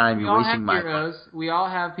wasting your time. You're wasting my time. We all have heroes. We all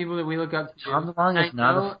have people that we look up to. Tom DeLonge is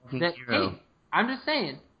not a fucking hero. Hey, I'm just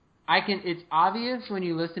saying. It's obvious when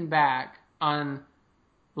you listen back on,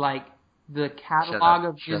 like, the catalog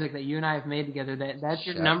of music that you and I have made together that's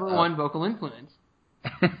your number one vocal influence.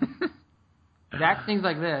 Zach sings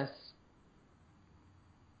like this.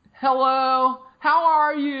 Hello, how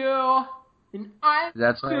are you? And I'm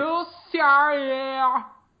so sorry.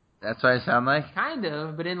 That's what I sound like? Kind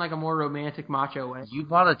of, but in like a more romantic, macho way. You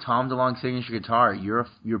bought a Tom DeLonge signature guitar. You're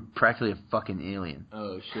practically a fucking alien.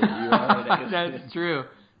 Oh, shit. You are. That's true.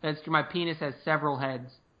 That's true. My penis has several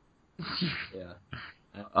heads. Yeah.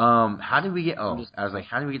 How did we get... Oh, I was like,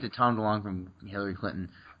 how did we get to Tom DeLonge from Hillary Clinton?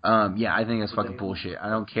 Yeah, I think that's fucking bullshit. I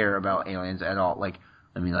don't care about aliens at all. Like,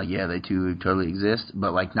 I mean, like, yeah, they too totally exist,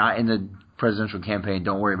 but, like, not in the presidential campaign.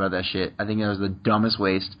 Don't worry about that shit. I think that was the dumbest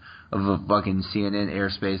waste of a fucking CNN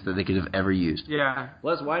airspace that they could have ever used. Yeah.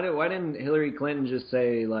 Plus, why didn't Hillary Clinton just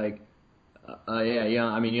say, like, yeah,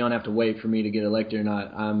 I mean, you don't have to wait for me to get elected or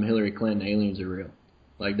not. I'm Hillary Clinton. Aliens are real.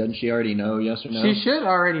 Like, doesn't she already know, yes or no? She should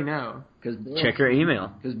already know. Check her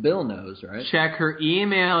email. Because Bill knows, right? Check her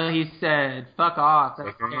email, he said. Fuck off. That's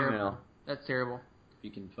Check her terrible. email. That's terrible.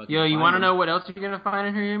 You can fucking Yo, you want to know what else you're going to find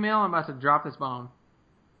in her email? I'm about to drop this bomb.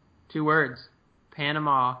 2 words.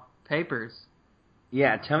 Panama Papers.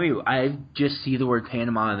 Yeah, tell me. I just see the word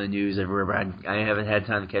Panama in the news everywhere, but I haven't had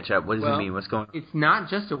time to catch up. What does it mean? What's going on? It's not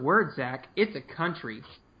just a word, Zach. It's a country.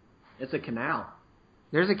 It's a canal.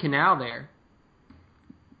 There's a canal there.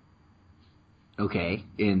 Okay,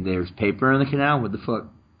 and there's paper in the canal? What the fuck?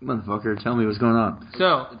 Motherfucker, tell me what's going on.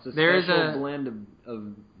 So, it's a there's special blend of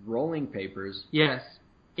rolling papers. Yes.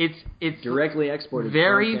 It's directly exported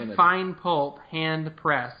very from Canada. fine pulp,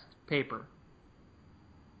 hand-pressed paper.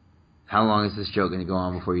 How long is this joke going to go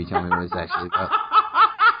on before you tell me what it's actually about?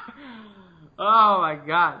 Oh, my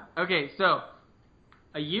God. Okay, so,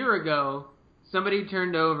 a year ago, somebody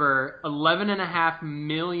turned over 11.5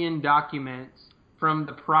 million documents from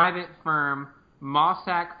the private firm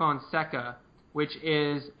Mossack Fonseca, which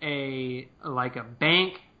is a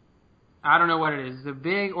bank. I don't know what it is. It's a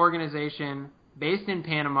big organization based in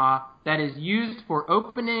Panama that is used for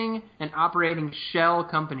opening and operating shell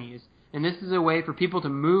companies. And this is a way for people to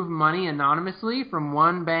move money anonymously from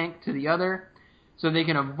one bank to the other so they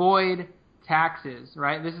can avoid taxes,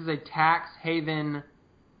 right? This is a tax haven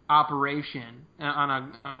operation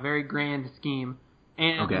on a very grand scheme.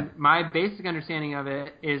 And my basic understanding of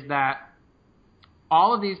it is that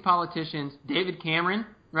all of these politicians, David Cameron,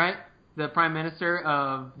 right, the Prime Minister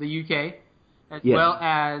of the UK, as well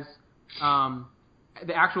as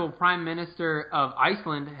the actual Prime Minister of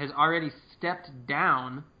Iceland has already stepped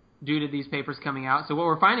down due to these papers coming out. So what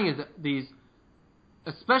we're finding is that these,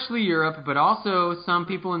 especially Europe, but also some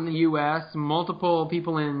people in the U.S., multiple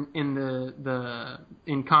people in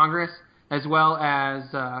Congress, as well as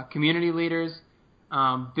community leaders,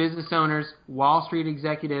 business owners, Wall Street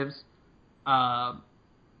executives, a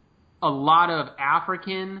lot of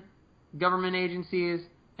African government agencies,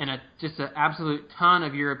 and just an absolute ton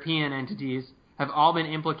of European entities have all been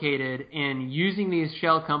implicated in using these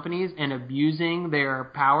shell companies and abusing their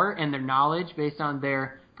power and their knowledge based on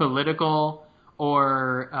their political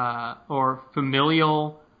or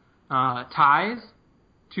familial ties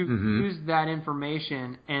to use that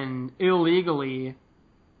information and illegally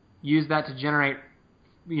use that to generate,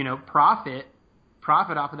 profit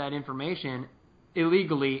off of that information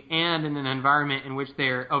illegally and in an environment in which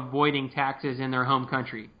they're avoiding taxes in their home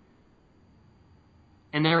country.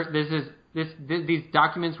 And these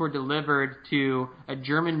documents were delivered to a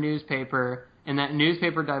German newspaper, and that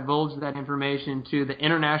newspaper divulged that information to the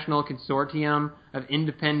International Consortium of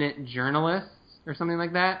Independent Journalists or something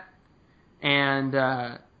like that, and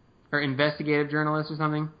or investigative journalists or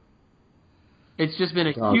something. It's just been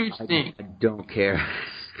a Dog, huge thing. I don't care.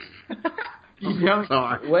 You don't,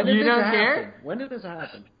 Sorry. When did you this don't happen? care? When did this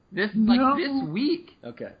happen? This No. this week.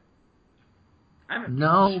 Okay.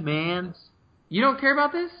 No, man. You don't care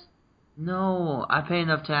about this? No, I pay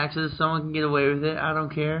enough taxes. Someone can get away with it. I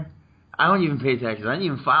don't care. I don't even pay taxes. I don't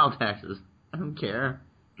even file taxes. I don't care.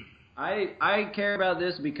 I care about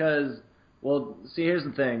this because, well, see, here's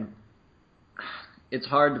the thing. It's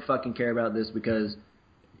hard to fucking care about this because,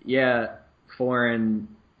 yeah, foreign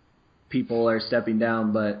people are stepping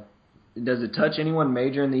down, but does it touch anyone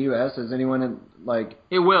major in the U.S.? Has anyone, like...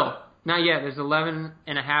 It will. Not yet. There's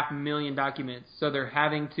 11.5 million documents, so they're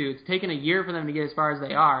having to. It's taken a year for them to get as far as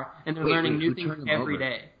they are, and they're learning new things every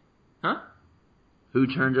day. Huh? Who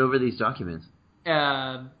turned over these documents?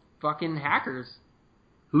 Fucking hackers.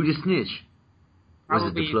 Who just snitch? Was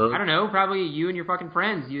Probably, it the plug? I don't know. Probably you and your fucking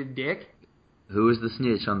friends, you dick. Who was the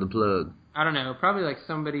snitch on the plug? I don't know. Probably like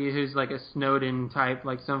somebody who's like a Snowden type,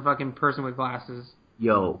 like some fucking person with glasses.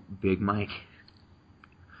 Yo, Big Mike.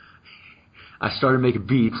 I started making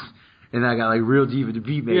beats, and I got like real deep into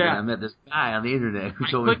beat making. Yeah. I met this guy on the internet who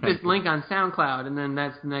I told me. clicked this link on SoundCloud, and then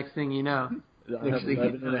that's the next thing you know. I have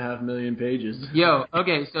 11.5 million pages. Yo,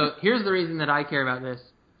 okay, so here's the reason that I care about this.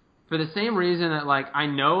 For the same reason that, like, I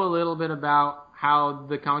know a little bit about how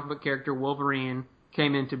the comic book character Wolverine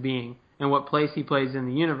came into being and what place he plays in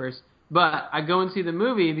the universe. But I go and see the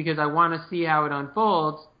movie because I want to see how it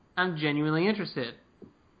unfolds. I'm genuinely interested.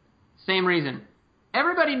 Same reason.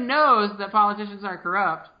 Everybody knows that politicians are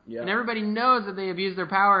corrupt, Yeah. and everybody knows that they abuse their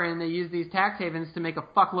power and they use these tax havens to make a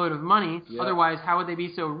fuckload of money. Yeah. Otherwise, how would they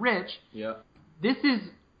be so rich? Yeah. This is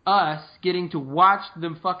us getting to watch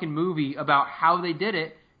the fucking movie about how they did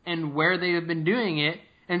it and where they have been doing it,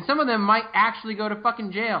 and some of them might actually go to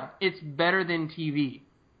fucking jail. It's better than TV.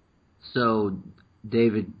 So,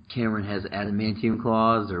 David Cameron has adamantium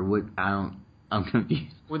claws, or what? I'm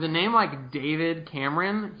confused. With a name like David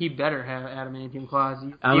Cameron, he better have adamantium claws.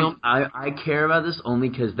 I care about this only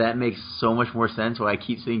because that makes so much more sense. Why I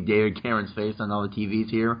keep seeing David Cameron's face on all the TVs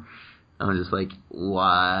here. I'm just like,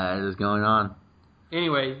 what is going on?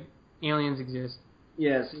 Anyway, aliens exist.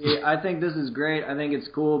 Yes, I think this is great. I think it's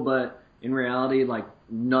cool, but in reality, like,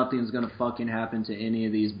 nothing's gonna fucking happen to any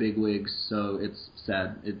of these bigwigs, so it's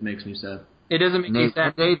sad. It makes me sad. It doesn't make me Nate,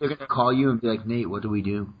 sad. one day they're gonna call you and be like, Nate, what do we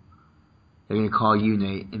do? They're gonna call you,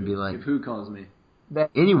 Nate, and be like, If who calls me?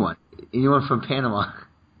 anyone from Panama.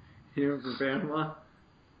 Here from Panama?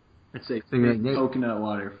 I'd say So you're like, Nate. coconut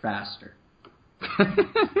water faster.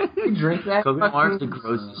 You drink that? Coconut water is the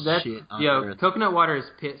grossest shit on earth. Coconut water is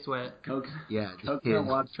pit sweat. Yeah, just coconut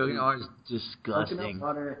water. Coconut water is disgusting. Coconut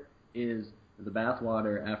water is the bath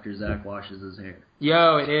water after Zach washes his hair.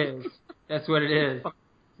 Yo, it is. That's what it is.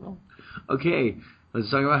 Okay, let's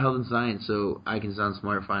talk about health and science so I can sound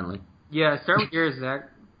smart finally. Yeah, start with yours, Zach.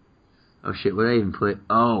 Oh shit, what did I even put?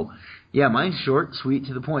 Oh, yeah, mine's short, sweet,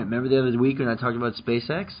 to the point. Remember the other week when I talked about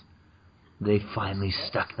SpaceX? They finally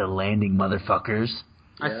stuck the landing, motherfuckers.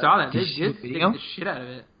 I saw that. They Did you see did the stick video? the shit out of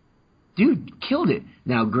it. Dude, killed it.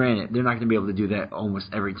 Now, granted, they're not going to be able to do that almost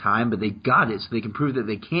every time, but they got it so they can prove that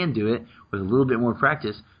they can do it with a little bit more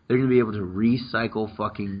practice. They're going to be able to recycle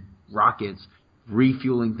fucking rockets,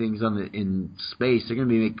 refueling things in space. They're going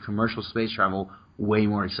to be making commercial space travel way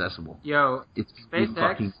more accessible. Yo, It's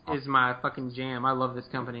SpaceX is my fucking jam. I love this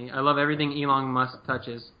company. I love everything Elon Musk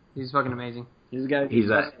touches. He's fucking amazing. He's got. Is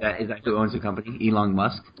that who owns the company? Elon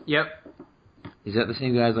Musk? Yep. Is that the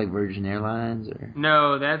same guy as like Virgin Airlines or?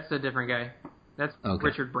 No, that's a different guy. That's Okay.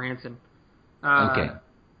 Richard Branson. Okay.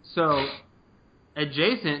 So,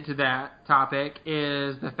 adjacent to that topic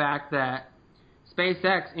is the fact that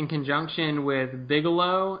SpaceX, in conjunction with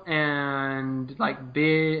Bigelow and like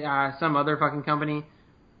some other fucking company,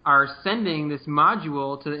 are sending this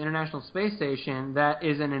module to the International Space Station that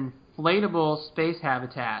is an inflatable space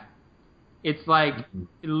habitat. It's like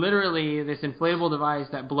literally this inflatable device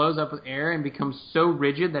that blows up with air and becomes so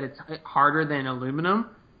rigid that it's harder than aluminum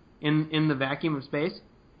in the vacuum of space.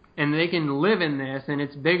 And they can live in this, and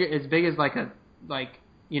it's big as like a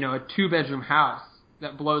 2-bedroom house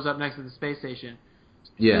that blows up next to the space station.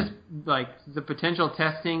 Yeah. This, like the potential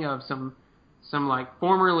testing of some like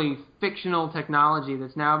formerly fictional technology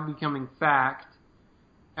that's now becoming fact,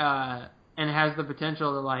 and has the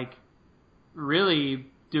potential to like really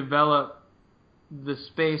develop the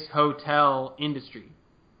space hotel industry.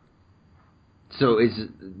 So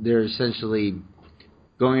they're essentially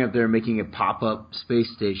going up there and making a pop-up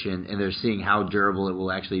space station, and they're seeing how durable it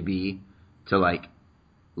will actually be to like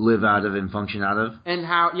live out of and function out of. And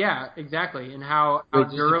how, yeah, exactly, and how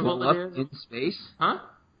durable it is in space. Huh?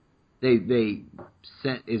 They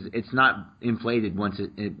sent it's not inflated once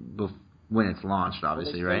when it's launched,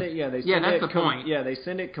 obviously, right? They Yeah, send that's it the point. Yeah, they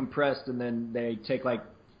send it compressed, and then they take like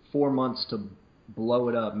 4 months to blow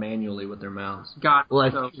it up manually with their mouths. Got Well,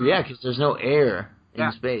 so, because there's no air Yeah.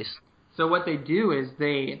 in space. So what they do is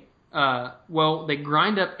they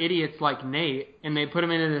grind up idiots like Nate, and they put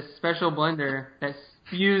them into this special blender that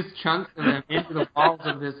spews chunks of them into the walls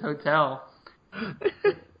of this hotel.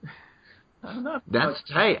 That's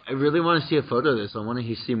tight. I really want to see a photo of this. I want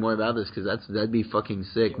to see more about this because that'd be fucking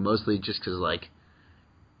sick. Mostly just because, like,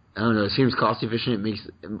 I don't know, it seems cost efficient. It makes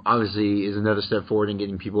obviously is another step forward in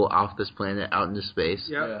getting people off this planet out into space.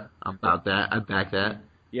 Yep. Yeah. I'm about that. I back that.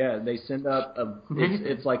 Yeah, they send up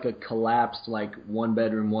it's like a collapsed like 1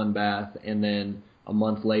 bedroom, 1 bath, and then a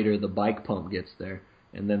month later the bike pump gets there,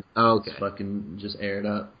 and then it's fucking just aired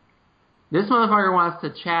up. This motherfucker wants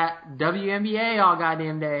to chat WNBA all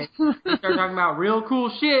goddamn day. He start talking about real cool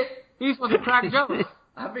shit. He's supposed to crack jokes.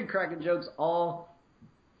 I've been cracking jokes all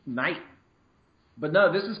night. But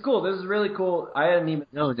no, this is cool. This is really cool. I hadn't even...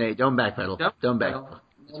 No, Nate, don't backpedal. Yep. Don't backpedal.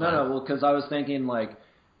 No, well, because I was thinking, like,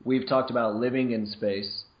 we've talked about living in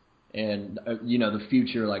space and, the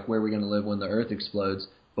future, like, where we're going to live when the Earth explodes.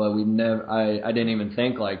 But we've never... I didn't even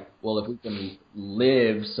think, like, well, if we can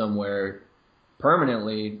live somewhere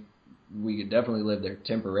permanently, we could definitely live there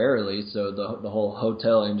temporarily. So the whole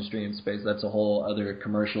hotel industry in space, that's a whole other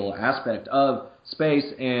commercial aspect of space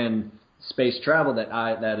and space travel that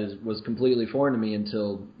was completely foreign to me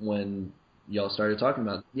until when y'all started talking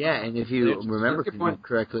about it. Yeah, and if you remember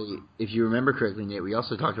correctly, Nate, we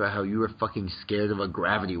also talked about how you were fucking scared of a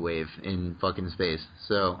gravity wave in fucking space.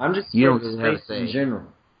 So I'm just you scared don't of really have space to say. in general.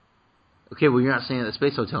 Okay, well, you're not staying at the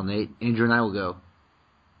space hotel, Nate. Andrew and I will go.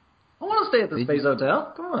 I want to stay at the space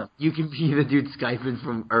hotel. Come on. You can be the dude Skyping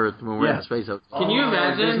from Earth when we're at the space hotel. Can you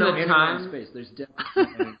imagine there's no the internet time? in space. There's definitely no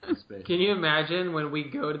internet in space. Can you imagine when we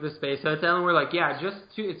go to the space hotel and we're like, yeah, it's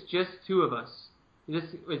just 2 of us.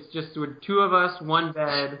 It's just 2 of us, 1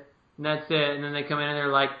 bed, and that's it. And then they come in and they're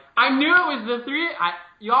like, I knew it was the 3.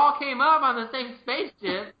 Y'all came up on the same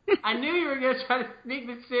spaceship. I knew you were gonna try to sneak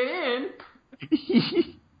this shit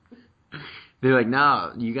in. They're like,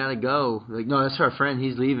 nah, you gotta go. They're like, no, that's our friend.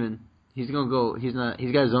 He's leaving. He's gonna go. He's not.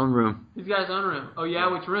 He's got his own room. He's got his own room. Oh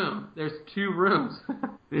yeah, which room? There's 2 rooms.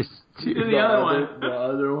 There's 2. The other one. The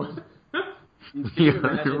other one. Can you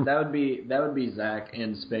imagine? That would be Zach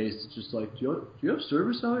in space, just like, do you have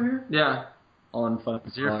service out here? Yeah. On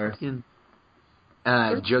fucking stars.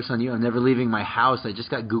 Joke's on you. I'm never leaving my house. I just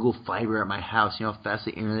got Google Fiber at my house. You know how fast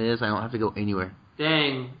the internet is? I don't have to go anywhere.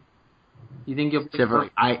 Dang. You think you'll... Except for,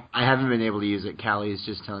 I haven't been able to use it. Callie is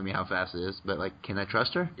just telling me how fast it is. But, like, can I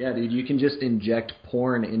trust her? Yeah, dude, you can just inject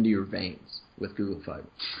porn into your veins with Google Fiber.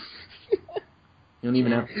 You don't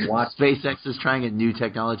even have to watch. SpaceX is trying a new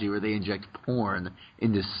technology where they inject porn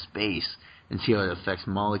into space and see how it affects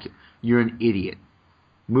molecules. You're an idiot.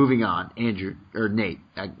 Moving on, Andrew or Nate.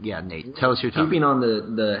 Nate. Tell us your topic. Keeping on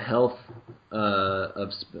the health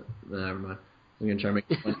of. Never mind. I'm gonna try to make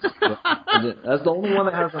it funny. That's the only one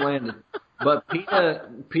that hasn't landed. But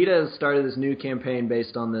PETA started this new campaign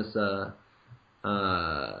based on this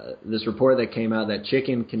this report that came out that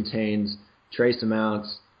chicken contains trace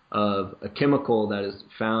amounts of a chemical that is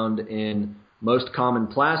found in most common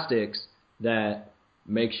plastics that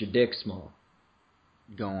makes your dick small.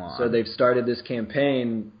 Go on. So they've started this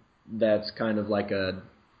campaign that's kind of like a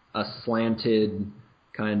slanted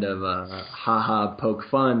kind of ha-ha poke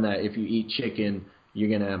fun that if you eat chicken, you're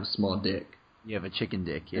going to have a small dick. You have a chicken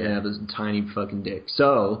dick, yeah. You have a tiny fucking dick.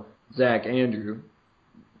 So, Zach, Andrew,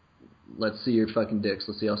 let's see your fucking dicks.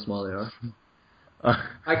 Let's see how small they are.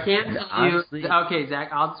 I can't tell Honestly, you... Okay,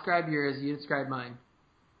 Zach, I'll describe yours. You describe mine.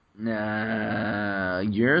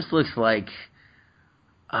 Yours looks like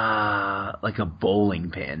a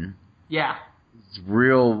bowling pin. Yeah. It's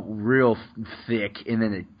real thick, and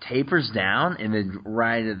then it tapers down, and then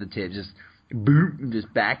right at the tip, just boom,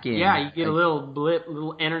 just back in. Yeah, you get a little blip,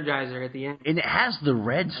 little energizer at the end. And it has the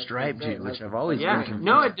red stripe too, which I've always been confused.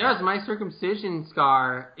 No, it does. My circumcision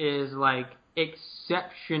scar is like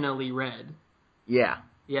exceptionally red. Yeah.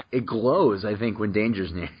 Yeah. It glows, I think, when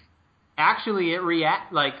danger's near. Actually, it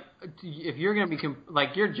if you're gonna be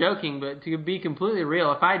you're joking, but to be completely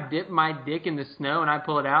real, if I dip my dick in the snow and I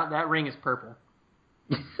pull it out, that ring is purple.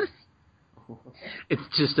 It's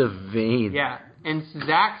just a vein. Yeah, and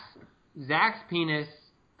Zach's penis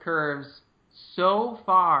curves so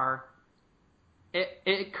far.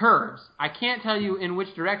 It curves. I can't tell you in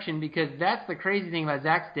which direction because that's the crazy thing about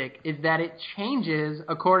Zach's dick is that it changes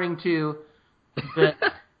according to the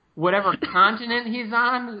whatever continent he's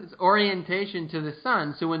on, its orientation to the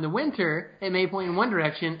sun. So in the winter, it may point in one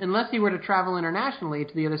direction unless he were to travel internationally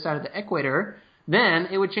to the other side of the equator. then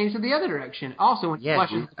it would change to the other direction. Also, when you flush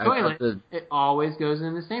dude, the toilet, it always goes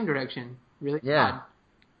in the same direction. Really odd.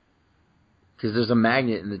 Because there's a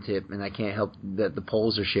magnet in the tip, and I can't help that the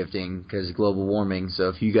poles are shifting because of global warming. So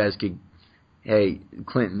if you guys could, hey,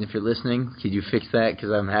 Clinton, if you're listening, could you fix that?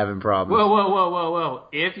 Because I'm having problems. Whoa.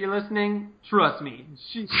 If you're listening, trust me.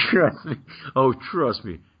 Trust me. Oh, trust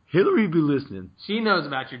me. Hillary be listening. She knows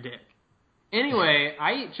about your dick. Anyway,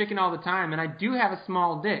 I eat chicken all the time, and I do have a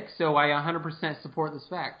small dick, so I 100% support this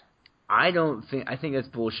fact. I think that's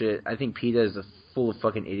bullshit. I think PETA is full of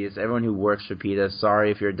fucking idiots. Everyone who works for PETA,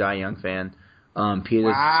 sorry if you're a Die Young fan. PETA's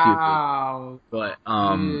stupid. But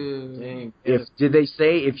did they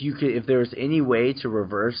say if there was any way to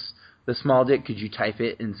reverse the small dick, could you type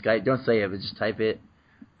it in Skype? Don't say it, but just type it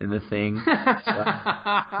in the thing.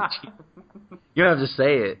 You don't have to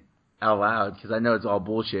say it out loud because I know it's all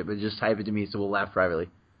bullshit, but just type it to me so we'll laugh privately.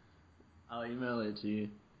 I'll email it to you.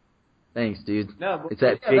 Thanks, dude. No, it's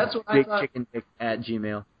at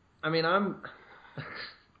bigchickendick@gmail. I mean,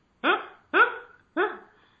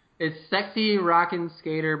 It's sexy rockin'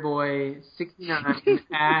 skater boy 69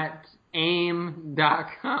 at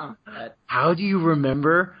aim.com. How do you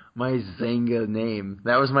remember my Zanga name?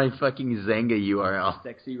 That was my fucking Zanga URL.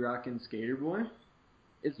 Sexy rockin' skater boy?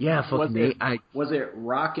 Was it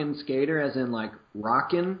rockin' skater as in like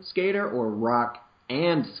rockin' skater or rock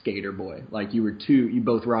and skater boy? Like you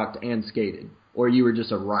both rocked and skated? Or you were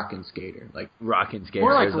just a rockin' skater? Like rockin' skater.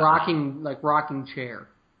 More like rocking chair.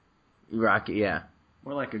 Yeah.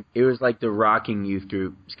 More like It was like the rocking youth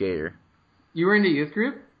group skater. You were into youth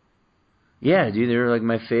group? Yeah, dude, they were like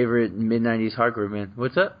my favorite mid-90s hardcore band.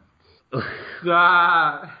 What's up? What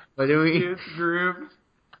are we? Youth group.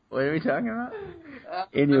 What are we talking about?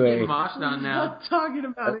 Anyway. I'm moshed on now. I'm not talking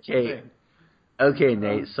about anything. Okay,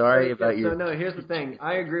 Nate. Sorry about your... So, no, here's the thing.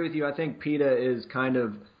 I agree with you. I think PETA is kind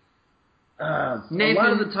of... Nathan, a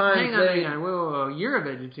lot of the times hang on. Whoa. You're a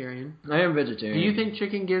vegetarian. I am vegetarian. Do you think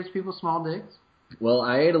chicken gives people small dicks? Well,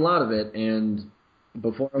 I ate a lot of it, and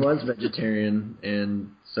before I was vegetarian,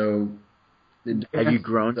 and so... Have you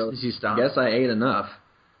grown since you stopped? I guess I ate enough.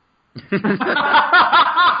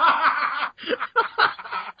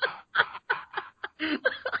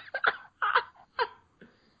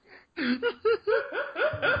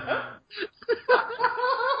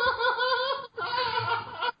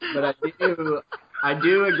 But I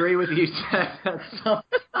do agree with you that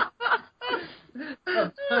sometimes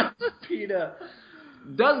PETA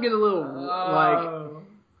does get a little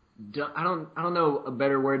I don't know a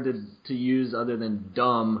better word to use other than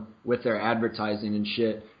dumb with their advertising and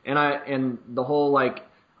shit. And the whole like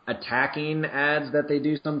attacking ads that they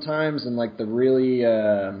do sometimes, and like the really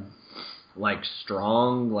like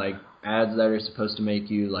strong like ads that are supposed to make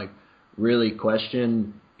you like really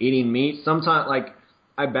question eating meat. Sometimes like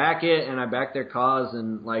I back it and I back their cause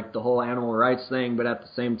and like the whole animal rights thing, but at the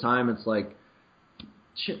same time it's like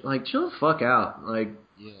chill the fuck out. Like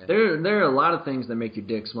yeah. There are a lot of things that make your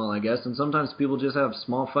dick small, I guess, and sometimes people just have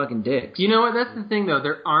small fucking dicks. You know what? That's the thing, though.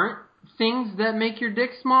 There aren't things that make your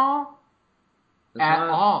dick small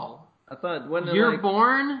all. I thought you're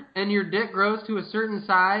born and your dick grows to a certain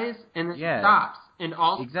size and then it stops. And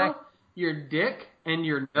also, your dick and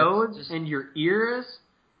your nose and your ears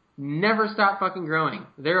never stop fucking growing.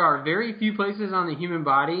 There are very few places on the human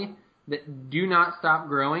body that do not stop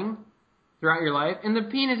growing throughout your life, and the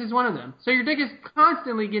penis is one of them. So your dick is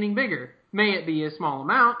constantly getting bigger. May it be a small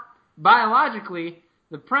amount. Biologically,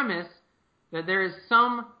 the premise that there is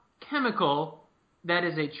some chemical that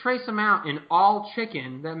is a trace amount in all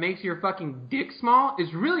chicken that makes your fucking dick small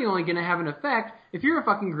is really only going to have an effect if you're a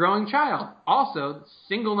fucking growing child. Also, the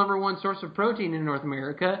single number one source of protein in North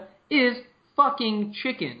America is fucking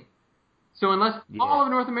chicken. So unless all of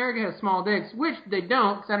North America has small dicks, which they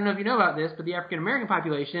don't, because I don't know if you know about this, but the African American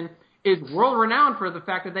population is world renowned for the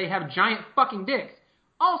fact that they have giant fucking dicks.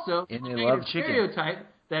 Also, and they negative love chicken. Stereotype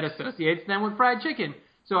that associates them with fried chicken.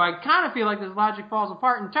 So I kind of feel like this logic falls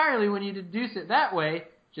apart entirely when you deduce it that way.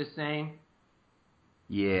 Just saying.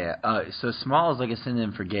 Yeah. So small is like a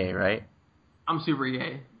synonym for gay, right? I'm super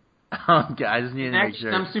gay. Okay, I just need to make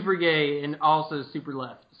sure. I'm super gay and also super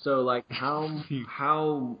left. So like how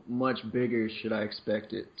much bigger should I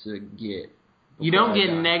expect it to get? You don't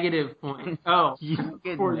get negative points. Oh, you don't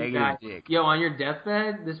get negative dick. Yo, on your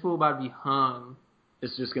deathbed, this fool about to be hung.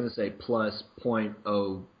 It's just going to say plus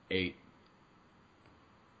 0.08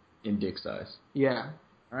 in dick size. Yeah.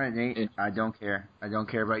 All right, Nate. I don't care. I don't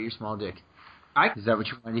care about your small dick. Is that what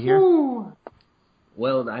you wanted to hear? Ooh.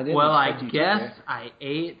 Well, I didn't. Well, I guess I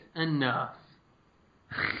ate enough.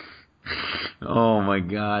 Oh my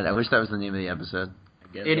god! I wish that was the name of the episode.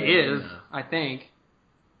 It is, I think.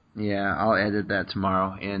 Yeah, I'll edit that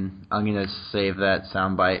tomorrow, and I'm gonna save that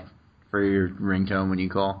soundbite for your ringtone when you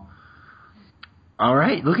call. All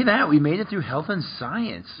right, look at that. We made it through health and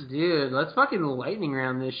science. Dude, let's fucking lightning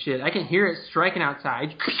round this shit. I can hear it striking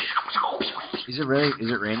outside. Is it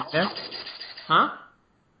raining there? Huh?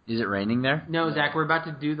 Is it raining there? No, Zach, we're about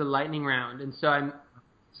to do the lightning round, and so I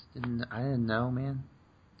didn't know, man.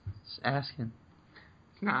 Just asking.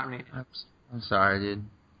 It's not raining. I'm sorry, dude.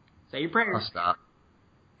 Say your prayers. I'll stop.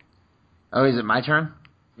 Oh, is it my turn?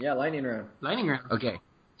 Yeah, lightning round. Lightning round. Okay.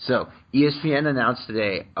 So, ESPN announced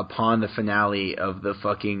today, upon the finale of the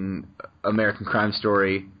fucking American Crime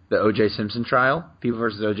Story, the O.J. Simpson trial, People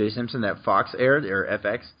vs. O.J. Simpson, that Fox aired, or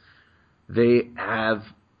FX, they have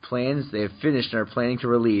finished and are planning to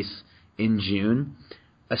release in June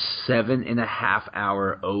a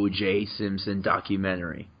 7.5-hour O.J. Simpson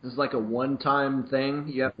documentary. This is like a one-time thing?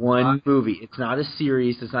 You have One movie. It's not a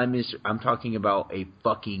series. It's not I'm talking about a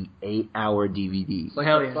fucking 8-hour DVD. It's like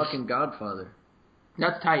Hell the yeah. fucking Godfather.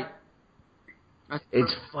 That's tight.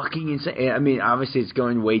 It's fucking insane. I mean, obviously, it's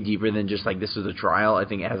going way deeper than just like this was a trial. I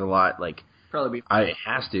think it has a lot. Like, Probably be. it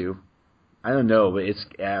has to. I don't know, but it's.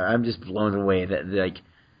 I'm just blown away that like.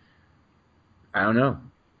 I don't know.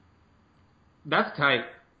 That's tight.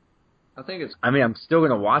 I think it's. I mean, I'm still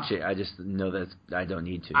gonna watch it. I just know that I don't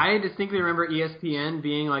need to. I distinctly remember ESPN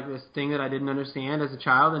being like this thing that I didn't understand as a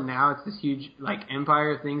child, and now it's this huge like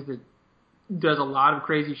empire of things that does a lot of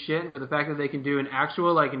crazy shit. But the fact that they can do an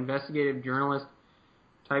actual like investigative journalist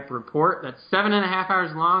type report that's 7.5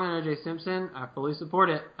 hours long on O.J. Simpson, I fully support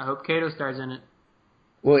it. I hope Kato stars in it.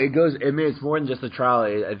 Well, it goes. I mean, it's more than just the trial.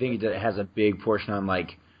 I think it has a big portion on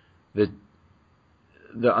like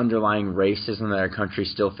the underlying racism that our country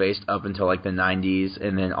still faced up until like the 90s,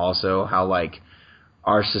 and then also how like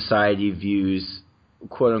our society views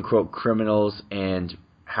quote unquote criminals and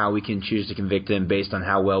how we can choose to convict them based on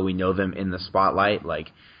how well we know them in the spotlight. Like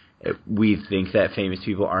we think that famous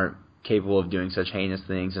people aren't capable of doing such heinous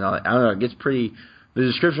things and all that. I don't know. It gets pretty. The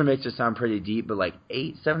description makes it sound pretty deep, but like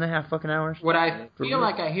 7.5 fucking hours. What I feel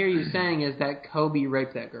like I hear you saying is that Kobe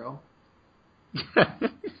raped that girl.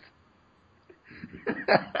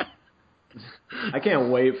 I can't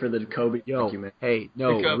wait for the Kobe document. Hey,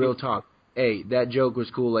 no, Kobe. real talk. Hey, that joke was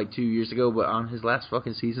cool like 2 years ago, but on his last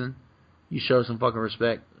fucking season, you show some fucking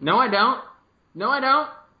respect. No, I don't. No, I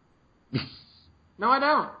don't. No, I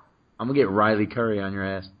don't. I'm gonna get Riley Curry on your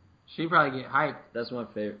ass. She'd probably get hyped. That's my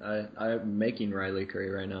favorite. I'm making Riley Curry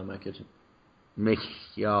right now in my kitchen. Make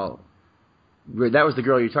y'all. That was the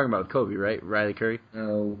girl you're talking about with Kobe, right? Riley Curry.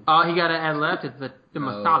 No. All he got to add left is the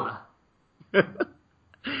Masala,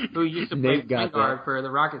 who used to play Nate got point guard that. for the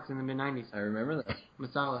Rockets in the mid-90s. I remember that.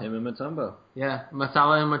 Masala. Him and Mutombo. Yeah,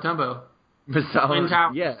 Masala and Mutombo. Masala. Twin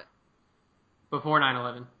Towers. Yeah. Before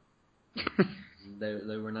 9/11.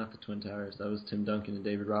 They were not the Twin Towers. That was Tim Duncan and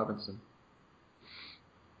David Robinson.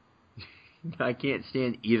 I can't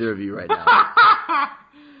stand either of you right now.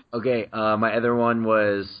 Okay, my other one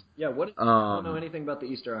was Yeah, what? I don't know anything about the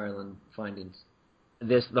Easter Island findings.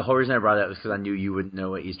 this. The whole reason I brought it up was because I knew you wouldn't know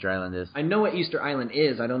what Easter Island is. I know what Easter Island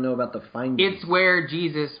is. I don't know about the findings. It's where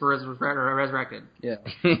Jesus was resurrected. Yeah,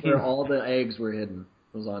 where all the eggs were hidden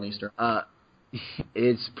was on Easter.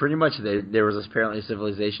 It's pretty much there was apparently a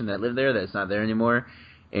civilization that lived there that's not there anymore,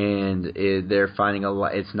 and they're finding a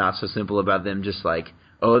lot. It's not so simple about them just like,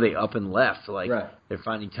 oh, they up and left. Like Right. They're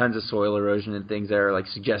finding tons of soil erosion and things that are like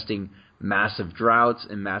suggesting massive droughts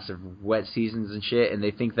and massive wet seasons and shit, and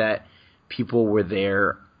they think that people were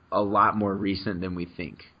there a lot more recent than we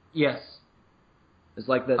think. Yes. It's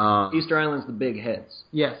like the Easter Island's the big heads.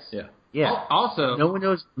 Yes. Yeah. Yeah. Also, No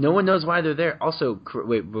one knows why they're there. Also,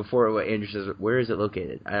 wait, before what Andrew says, where is it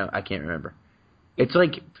located? I can't remember. It's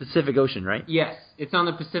like Pacific Ocean, right? yes, it's on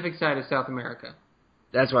the Pacific side of South America.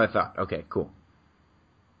 That's what I thought. Okay, cool.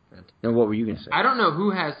 Now, what were you gonna say? I don't know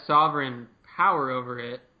who has sovereign power over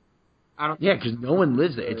it. I don't. Yeah, because no one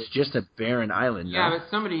lives there. It's just a barren island. Yeah, no? but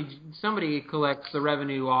somebody collects the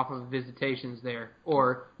revenue off of visitations there,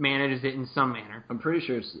 or manages it in some manner. I'm pretty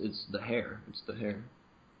sure it's the hair. It's the hair.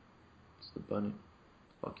 It's the bunny.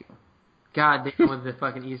 Fuck you. God damn with the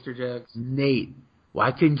fucking Easter jokes. Nate,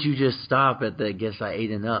 why couldn't you just stop at the guess I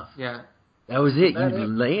ate enough? Yeah. That was it. That You is-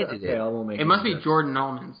 landed okay, I it. won't make It must be sense. Jordan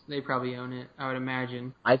Almonds. They probably own it, I would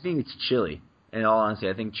imagine. I think it's Chile. In all honesty,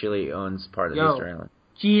 I think Chile owns part of Easter Island.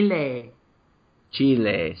 Chile.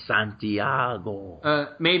 Chile, Santiago.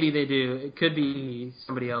 Maybe they do. It could be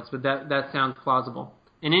somebody else, but that sounds plausible.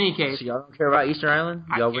 In any case, So y'all don't care about Easter Island?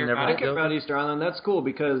 I Y'all care would never about I it. care about Easter Island. That's cool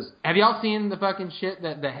because have y'all seen the fucking shit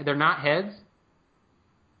that they're not heads?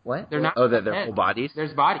 What? They're not. Oh, that they're heads. full bodies?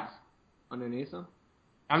 There's bodies. underneath them.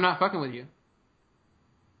 I'm not fucking with you.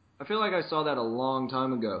 I feel like I saw that a long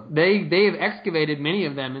time ago. They've excavated many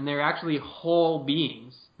of them, and they're actually whole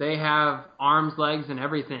beings. They have arms, legs, and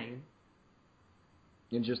everything.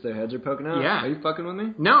 And just their heads are poking out? Yeah. Are you fucking with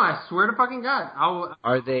me? No, I swear to fucking God.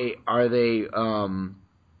 Are they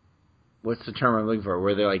what's the term I'm looking for?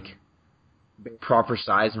 Where they're like proper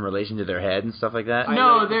size in relation to their head and stuff like that?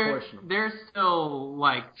 No, they're still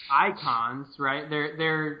like icons, right?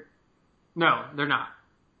 No, they're not.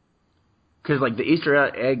 Because like the Easter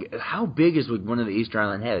egg, how big is one of the Easter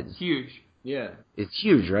Island heads? Huge. Yeah. It's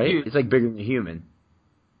huge, right? Huge. It's like bigger than a human.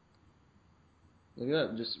 Look it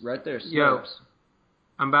up, just right there. Snopes. Yo.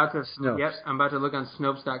 I'm about to look on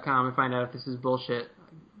Snopes.com and find out if this is bullshit.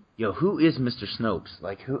 Yo, who is Mr. Snopes?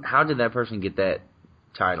 Like, how did that person get that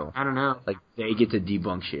title? I don't know. Like, they get to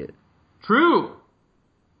debunk shit. True.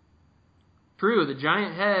 The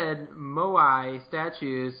giant head Moai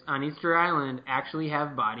statues on Easter Island actually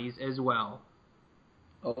have bodies as well.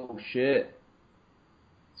 Oh, shit.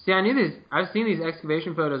 See, I knew this. I've seen these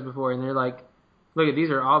excavation photos before, and they're like, look at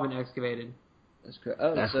these are all been excavated. That's crazy.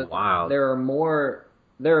 Oh, That's so wild. There are more.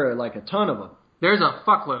 There are like a ton of them. There's a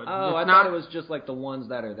fuckload. Oh, I thought it was just like the ones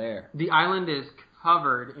that are there. The island is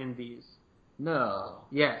covered in these. No.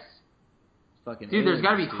 Yes. Fucking Dude, there's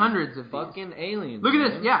got to be dude. hundreds of these. Fucking aliens. Look at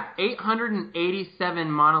man. this. Yeah,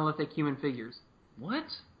 887 monolithic human figures. What?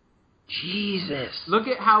 Jesus. Look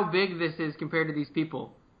at how big this is compared to these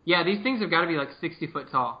people. Yeah, these things have got to be like 60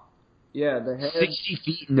 foot tall. Yeah, the heads. 60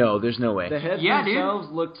 feet? No, there's no way. The heads Yeah, dude. themselves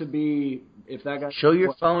look to be. If that guy. Show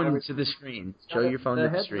your phone to the screen. Show your phone to the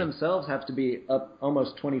heads screen. themselves have to be up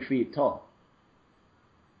almost 20 feet tall.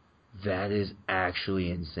 That is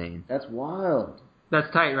actually insane. That's wild.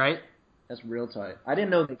 That's tight, right? That's real tight. I didn't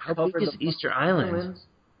know they How covered big is the Easter fucking Island? islands.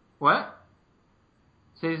 What?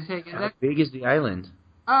 Say How big is the island?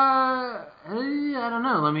 I don't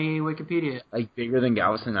know. Let me Wikipedia it. Like bigger than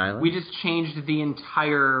Galveston Island? We just changed the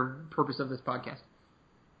entire purpose of this podcast.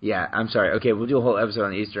 Yeah, I'm sorry. Okay, we'll do a whole episode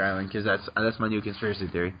on Easter Island because that's my new conspiracy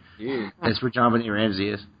theory. Dude. That's where John Benet Ramsey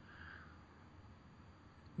is.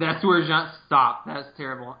 That's where Jean... Stop. That's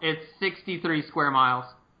terrible. It's 63 square miles.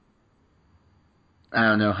 I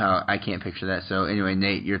don't know how. I can't picture that. So anyway,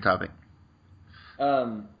 Nate, your topic.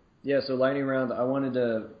 Yeah, so lightning round, I wanted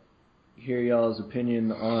to hear y'all's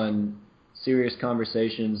opinion on serious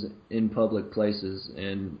conversations in public places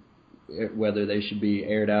and whether they should be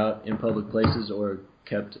aired out in public places or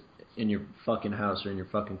kept in your fucking house or in your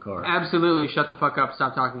fucking car. Absolutely. Shut the fuck up.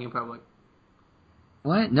 Stop talking in public.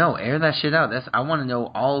 What? No, air that shit out. I want to know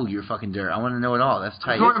all your fucking dirt. I want to know it all. That's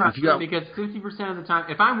tight. I'm torn about If you got- because 50% of the time,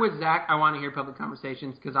 if I'm with Zach, I want to hear public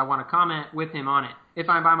conversations because I want to comment with him on it. If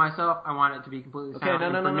I'm by myself, I want it to be completely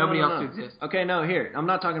silent and for nobody else to exist. Okay, no, here. I'm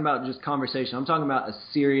not talking about just conversation. I'm talking about a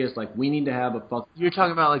serious, like, we need to have a fuck. You're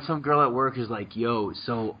talking about like some girl at work is like, yo,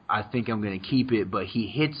 so I think I'm going to keep it, but he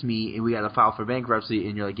hits me and we got to file for bankruptcy.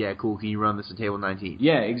 And you're like, yeah, cool. Can you run this at table 19?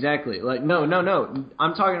 Yeah, exactly. Like, no.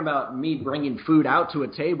 I'm talking about me bringing food out to a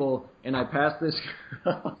table and I pass this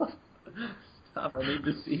girl. Stop. I need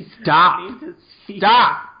to see. Stop. I need to see.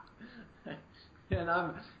 Stop.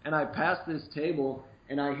 And I pass this table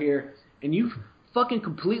and I hear, and you fucking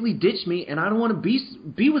completely ditched me, and I don't want to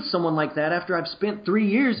be with someone like that after I've spent 3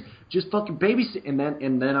 years just fucking babysitting.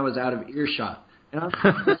 And then I was out of earshot. And I was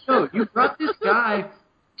like, no, you brought this guy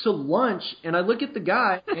to lunch, and I look at the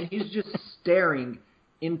guy, and he's just staring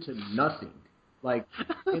into nothing, like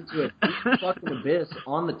into a deep fucking abyss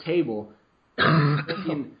on the table.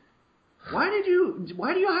 Thinking, why do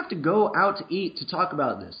you have to go out to eat to talk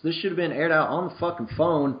about this? This should have been aired out on the fucking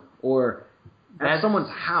phone or at someone's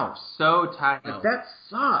house. So tight. Like, that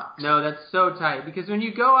sucks. No, that's so tight. Because when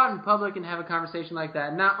you go out in public and have a conversation like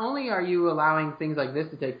that, not only are you allowing things like this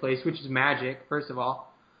to take place, which is magic, first of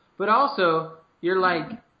all, but also you're like...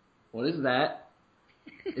 What is that?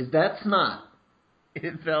 Is that snot?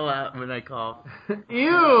 It fell out when I coughed. Ew,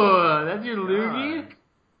 that's your loogie?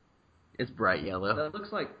 It's bright yellow. That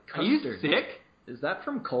looks like Are you custard. sick? Is that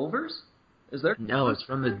from Culver's? Is there? No, it's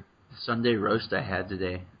from the Sunday roast I had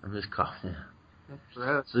today. I'm just coughing. That's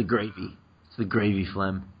gross. It's the gravy. It's the gravy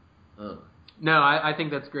phlegm. Oh, No, I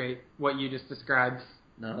think that's great, what you just described.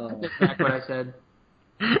 no. That's exactly what I said.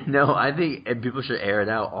 No, I think people should air it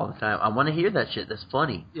out all the time. I want to hear that shit. That's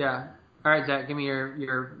funny. Yeah. All right, Zach, give me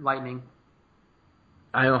your lightning.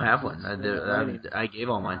 I don't have one. I gave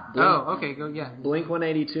all mine. Oh, okay, go, yeah.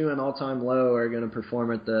 Blink-182 and All Time Low are going to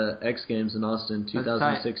perform at the X Games in Austin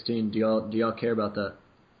 2016. Do y'all care about that?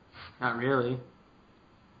 Not really.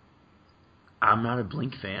 I'm not a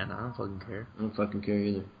Blink fan. I don't fucking care. I don't fucking care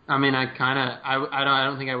either. I mean, I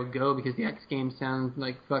don't think I would go because the X Games sound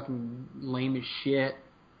like fucking lame as shit.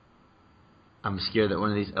 I'm scared that one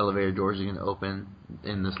of these elevator doors are going to open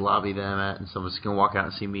in this lobby that I'm at, and someone's going to walk out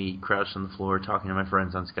and see me crouched on the floor talking to my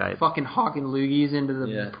friends on Skype. Fucking hawking loogies into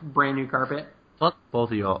the brand new carpet. Fuck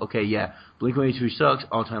both of y'all. Okay, yeah. Blink-182 sucks.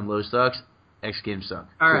 All Time Low sucks. X Games suck.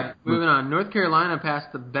 All right, moving on. North Carolina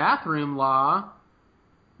passed the bathroom law,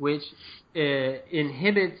 which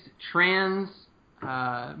inhibits trans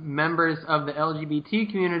members of the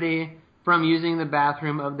LGBT community from using the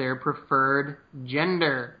bathroom of their preferred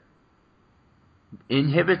gender.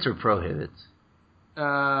 Inhibits or prohibits?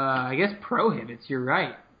 I guess prohibits, you're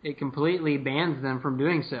right. It completely bans them from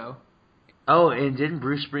doing so. Oh, and didn't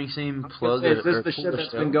Bruce Springsteen plug it? Is this the shit that's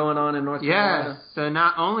been going on in North Carolina? Yes. So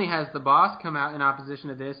not only has the boss come out in opposition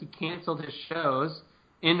to this, he canceled his shows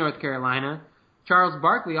in North Carolina. Charles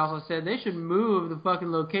Barkley also said they should move the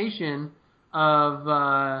fucking location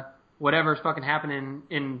of whatever's fucking happening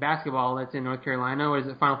in basketball that's in North Carolina. What is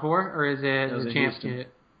it, Final Four? Or is it the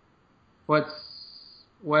championship?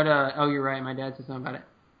 Oh, you're right. My dad said something about it.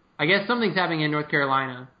 I guess something's happening in North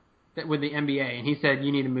Carolina with the NBA, and he said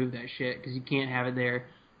you need to move that shit because you can't have it there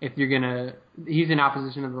if you're going to... He's in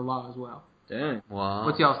opposition of the law as well. Dang. Wow.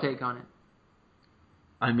 What's y'all's take on it?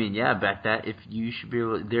 I mean, yeah, back that. If you should be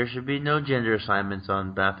able... There should be no gender assignments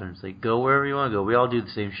on bathrooms. Like, go wherever you want to go. We all do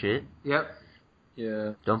the same shit. Yep.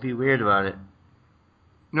 Yeah. Don't be weird about it.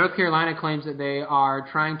 North Carolina claims that they are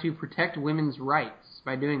trying to protect women's rights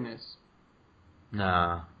by doing this.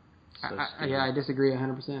 Nah. I disagree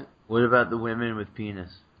 100%. What about the women with penis?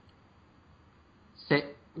 Say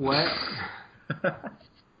what?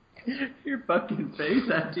 Your fucking face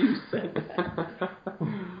after you said that.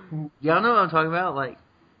 Y'all know what I'm talking about? Like,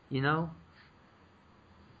 you know?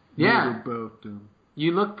 Yeah.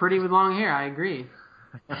 You look pretty with long hair. I agree.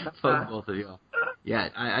 Fuck both of y'all. Yeah,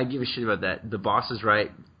 I give a shit about that. The boss is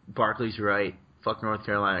right. Barkley's right. Fuck North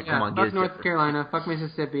Carolina. Yeah, Come on, fuck get it. North Carolina. Fuck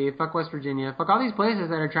Mississippi. Fuck West Virginia. Fuck all these places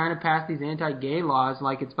that are trying to pass these anti-gay laws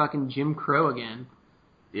like it's fucking Jim Crow again.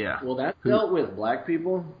 Yeah. Well, that dealt with black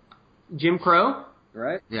people, Jim Crow?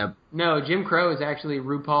 right? Yeah. No, Jim Crow is actually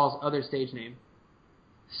RuPaul's other stage name.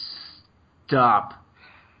 Stop.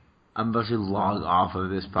 I'm about to log off of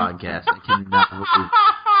this podcast. I cannot believe.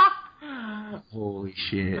 Holy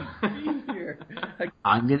shit.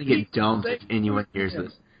 I'm gonna get dumped if anyone hears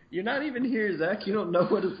this. You're not even here, Zach. You don't know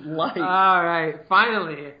what it's like. All right,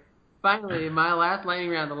 finally, my last lightning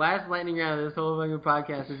round, the last lightning round of this whole fucking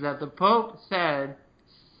podcast is that the Pope said,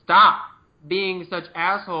 stop being such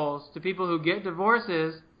assholes to people who get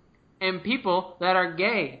divorces and people that are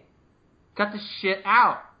gay. Cut the shit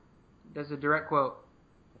out. That's a direct quote.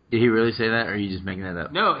 Did he really say that, or are you just making that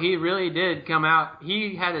up? No, he really did come out.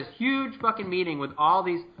 He had this huge fucking meeting with all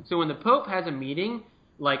these... So when the Pope has a meeting,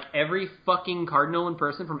 like every fucking cardinal in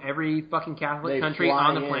person from every fucking Catholic country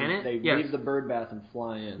on the planet... They leave the bird bath and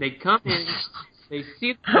fly in. They come in, they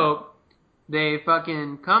see the Pope, they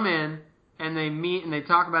fucking come in, and they meet and they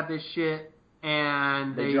talk about this shit,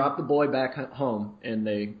 and they drop the boy back home, and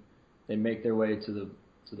they make their way to the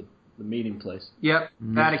meeting place. Yep,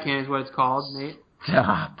 Vatican is what it's called, Nate.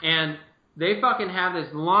 Stop. And they fucking have this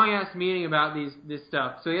long-ass meeting about this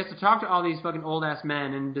stuff. So he has to talk to all these fucking old-ass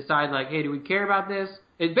men and decide, like, hey, do we care about this?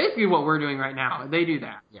 It's basically what we're doing right now. They do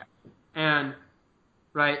that. Yeah. And,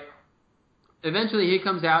 right, eventually he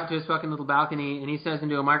comes out to his fucking little balcony and he says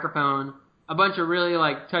into a microphone a bunch of really,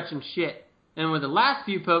 like, touching shit. And with the last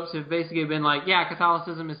few popes have basically been like, yeah,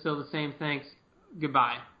 Catholicism is still the same, thanks,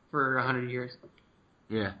 goodbye, for 100 years.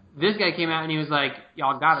 Yeah. This guy came out and he was like,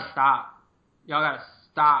 y'all gotta stop. Y'all gotta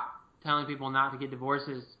stop telling people not to get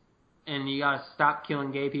divorces. And you gotta stop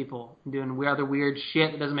killing gay people and doing other weird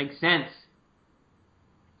shit that doesn't make sense.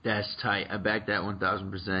 That's tight. I back that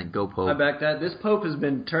 1,000%. Go Pope. I back that. This Pope has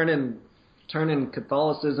been turning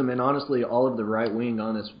Catholicism and honestly all of the right wing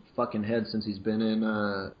on his fucking head since he's been in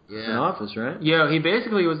office, right? Yo, he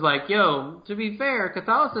basically was like, yo, to be fair,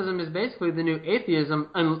 Catholicism is basically the new atheism,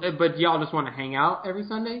 but y'all just want to hang out every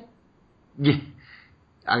Sunday? Yeah.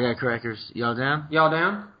 I got crackers. Y'all down? Y'all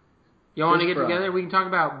down? Y'all want to get fry. together? We can talk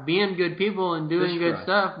about being good people and doing Fish good fry.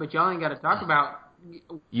 stuff, but y'all ain't got to talk about...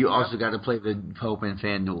 You also got to play the Pope and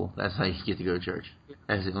FanDuel. That's how you get to go to church.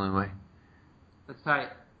 That's the only way. That's tight.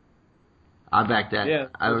 I back that. Yeah,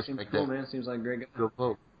 I seems respect cool, that. man. Seems like a great guy. Go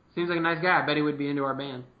Pope. Seems like a nice guy. I bet he would be into our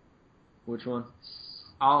band. Which one?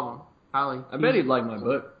 All of them. Probably. I bet he'd like my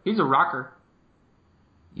book. He's a rocker.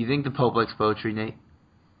 You think the Pope likes poetry, Nate?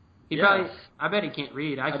 He Yeah. probably... I bet he can't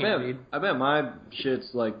read. I can't read. I bet my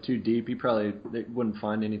shit's like too deep. They wouldn't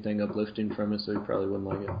find anything uplifting from it, so he probably wouldn't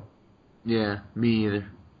like it. Yeah, me either.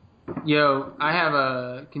 Yo, I have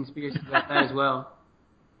a conspiracy about that as well.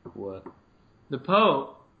 What? The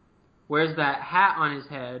Pope wears that hat on his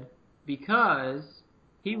head because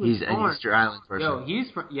he was He's an born. Easter Island person. Yo,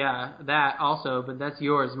 he's from, yeah, that also, but that's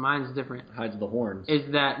yours. Mine's different. Hides the horns.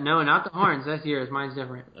 Is that no, not the horns? That's yours. Mine's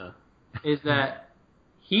different. Is that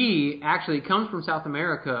he actually comes from South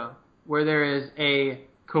America, where there is a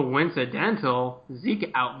coincidental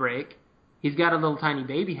Zika outbreak. He's got a little tiny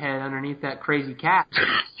baby head underneath that crazy cat.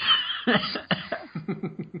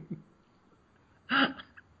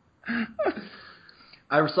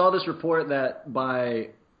 I saw this report that by,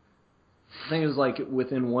 I think it was like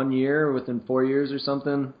within 1 year, within 4 years or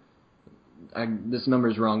something. This number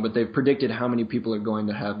is wrong, but they've predicted how many people are going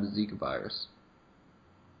to have the Zika virus.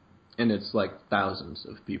 And it's like thousands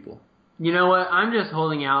of people. You know what? I'm just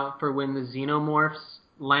holding out for when the xenomorphs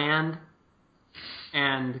land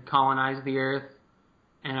and colonize the Earth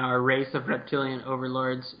and our race of reptilian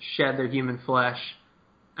overlords shed their human flesh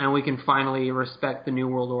and we can finally respect the New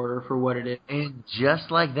World Order for what it is. And just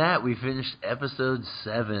like that, we finished episode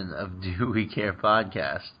 7 of Do We Care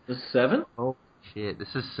podcast. The 7? Oh, shit.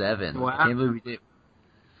 This is 7. Wow. I can't believe we did.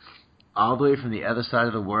 All the way from the other side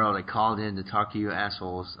of the world, I called in to talk to you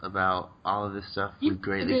assholes about all of this stuff we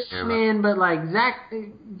greatly care about. Man, but like, Zach,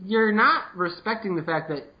 you're not respecting the fact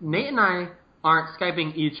that Nate and I aren't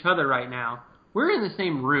Skyping each other right now. We're in the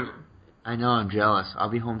same room. I know, I'm jealous. I'll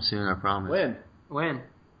be home soon, I promise. When?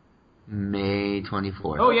 May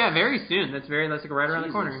 24th. Oh, yeah, very soon. That's like right around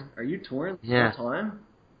the corner. Are you touring Yeah. full time?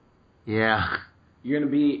 Yeah. You're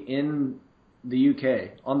going to be in the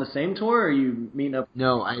UK on the same tour, or are you meeting up?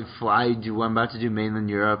 No, I'm about to do mainland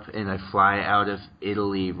Europe, and I fly out of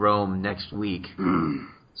Italy, Rome, next week.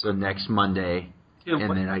 So next Monday. And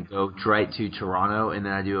then I go right to Toronto, and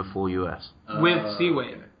then I do a full U.S. With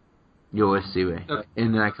Seaway. U.S. Seaway. Okay.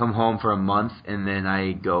 And then I come home for a month, and then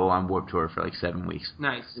I go on Warped Tour for like 7 weeks.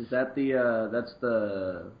 Nice. Is that that's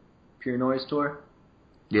the Pure Noise tour?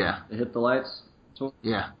 Yeah. The Hit the Lights tour?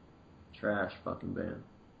 Yeah. Trash fucking band.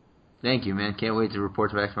 Thank you, man. Can't wait to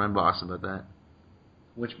report back to my boss about that.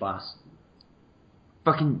 Which boss?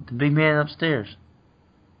 Fucking the big man upstairs.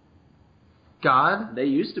 God? They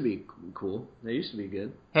used to be cool. They used to be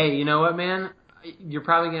good. Hey, you know what, man? You're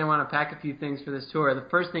probably going to want to pack a few things for this tour. The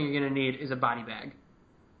first thing you're going to need is a body bag.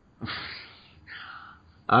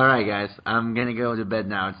 All right, guys. I'm going to go to bed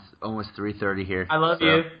now. It's almost 3:30 here. I love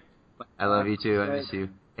you. I love you, too. I miss you.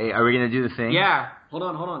 Hey, are we going to do the thing? Yeah. Hold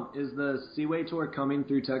on. Is the Seaway tour coming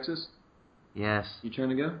through Texas? Yes. You trying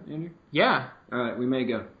to go, Andrew? Yeah. All right, we may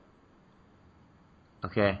go.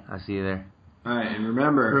 Okay, I'll see you there. All right, and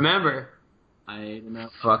remember. I ate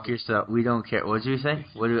enough. Fuck yourself. We don't care. What did you say?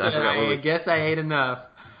 I forgot what I guess I ate enough.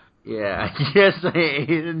 Yeah, I guess I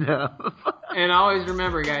ate enough. And always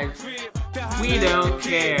remember, guys, we don't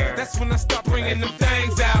care. That's when I start bringing them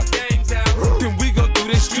things out. Then we go through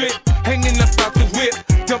this strip, hanging up out the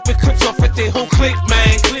whip, dumping clips off at their whole clique,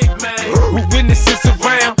 man. With witnesses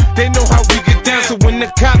around, they know how we get down. So when the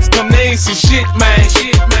cops come, they ain't see shit, man.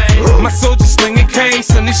 My soldiers slinging canes,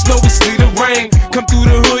 sunny, snowy, sleet, or rain. Come through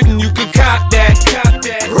the hood and you can cop that.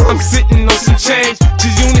 I'm sitting on some change.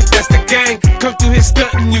 G-Unit, that's the gang. Come through here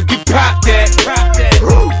stunting, you can pop that.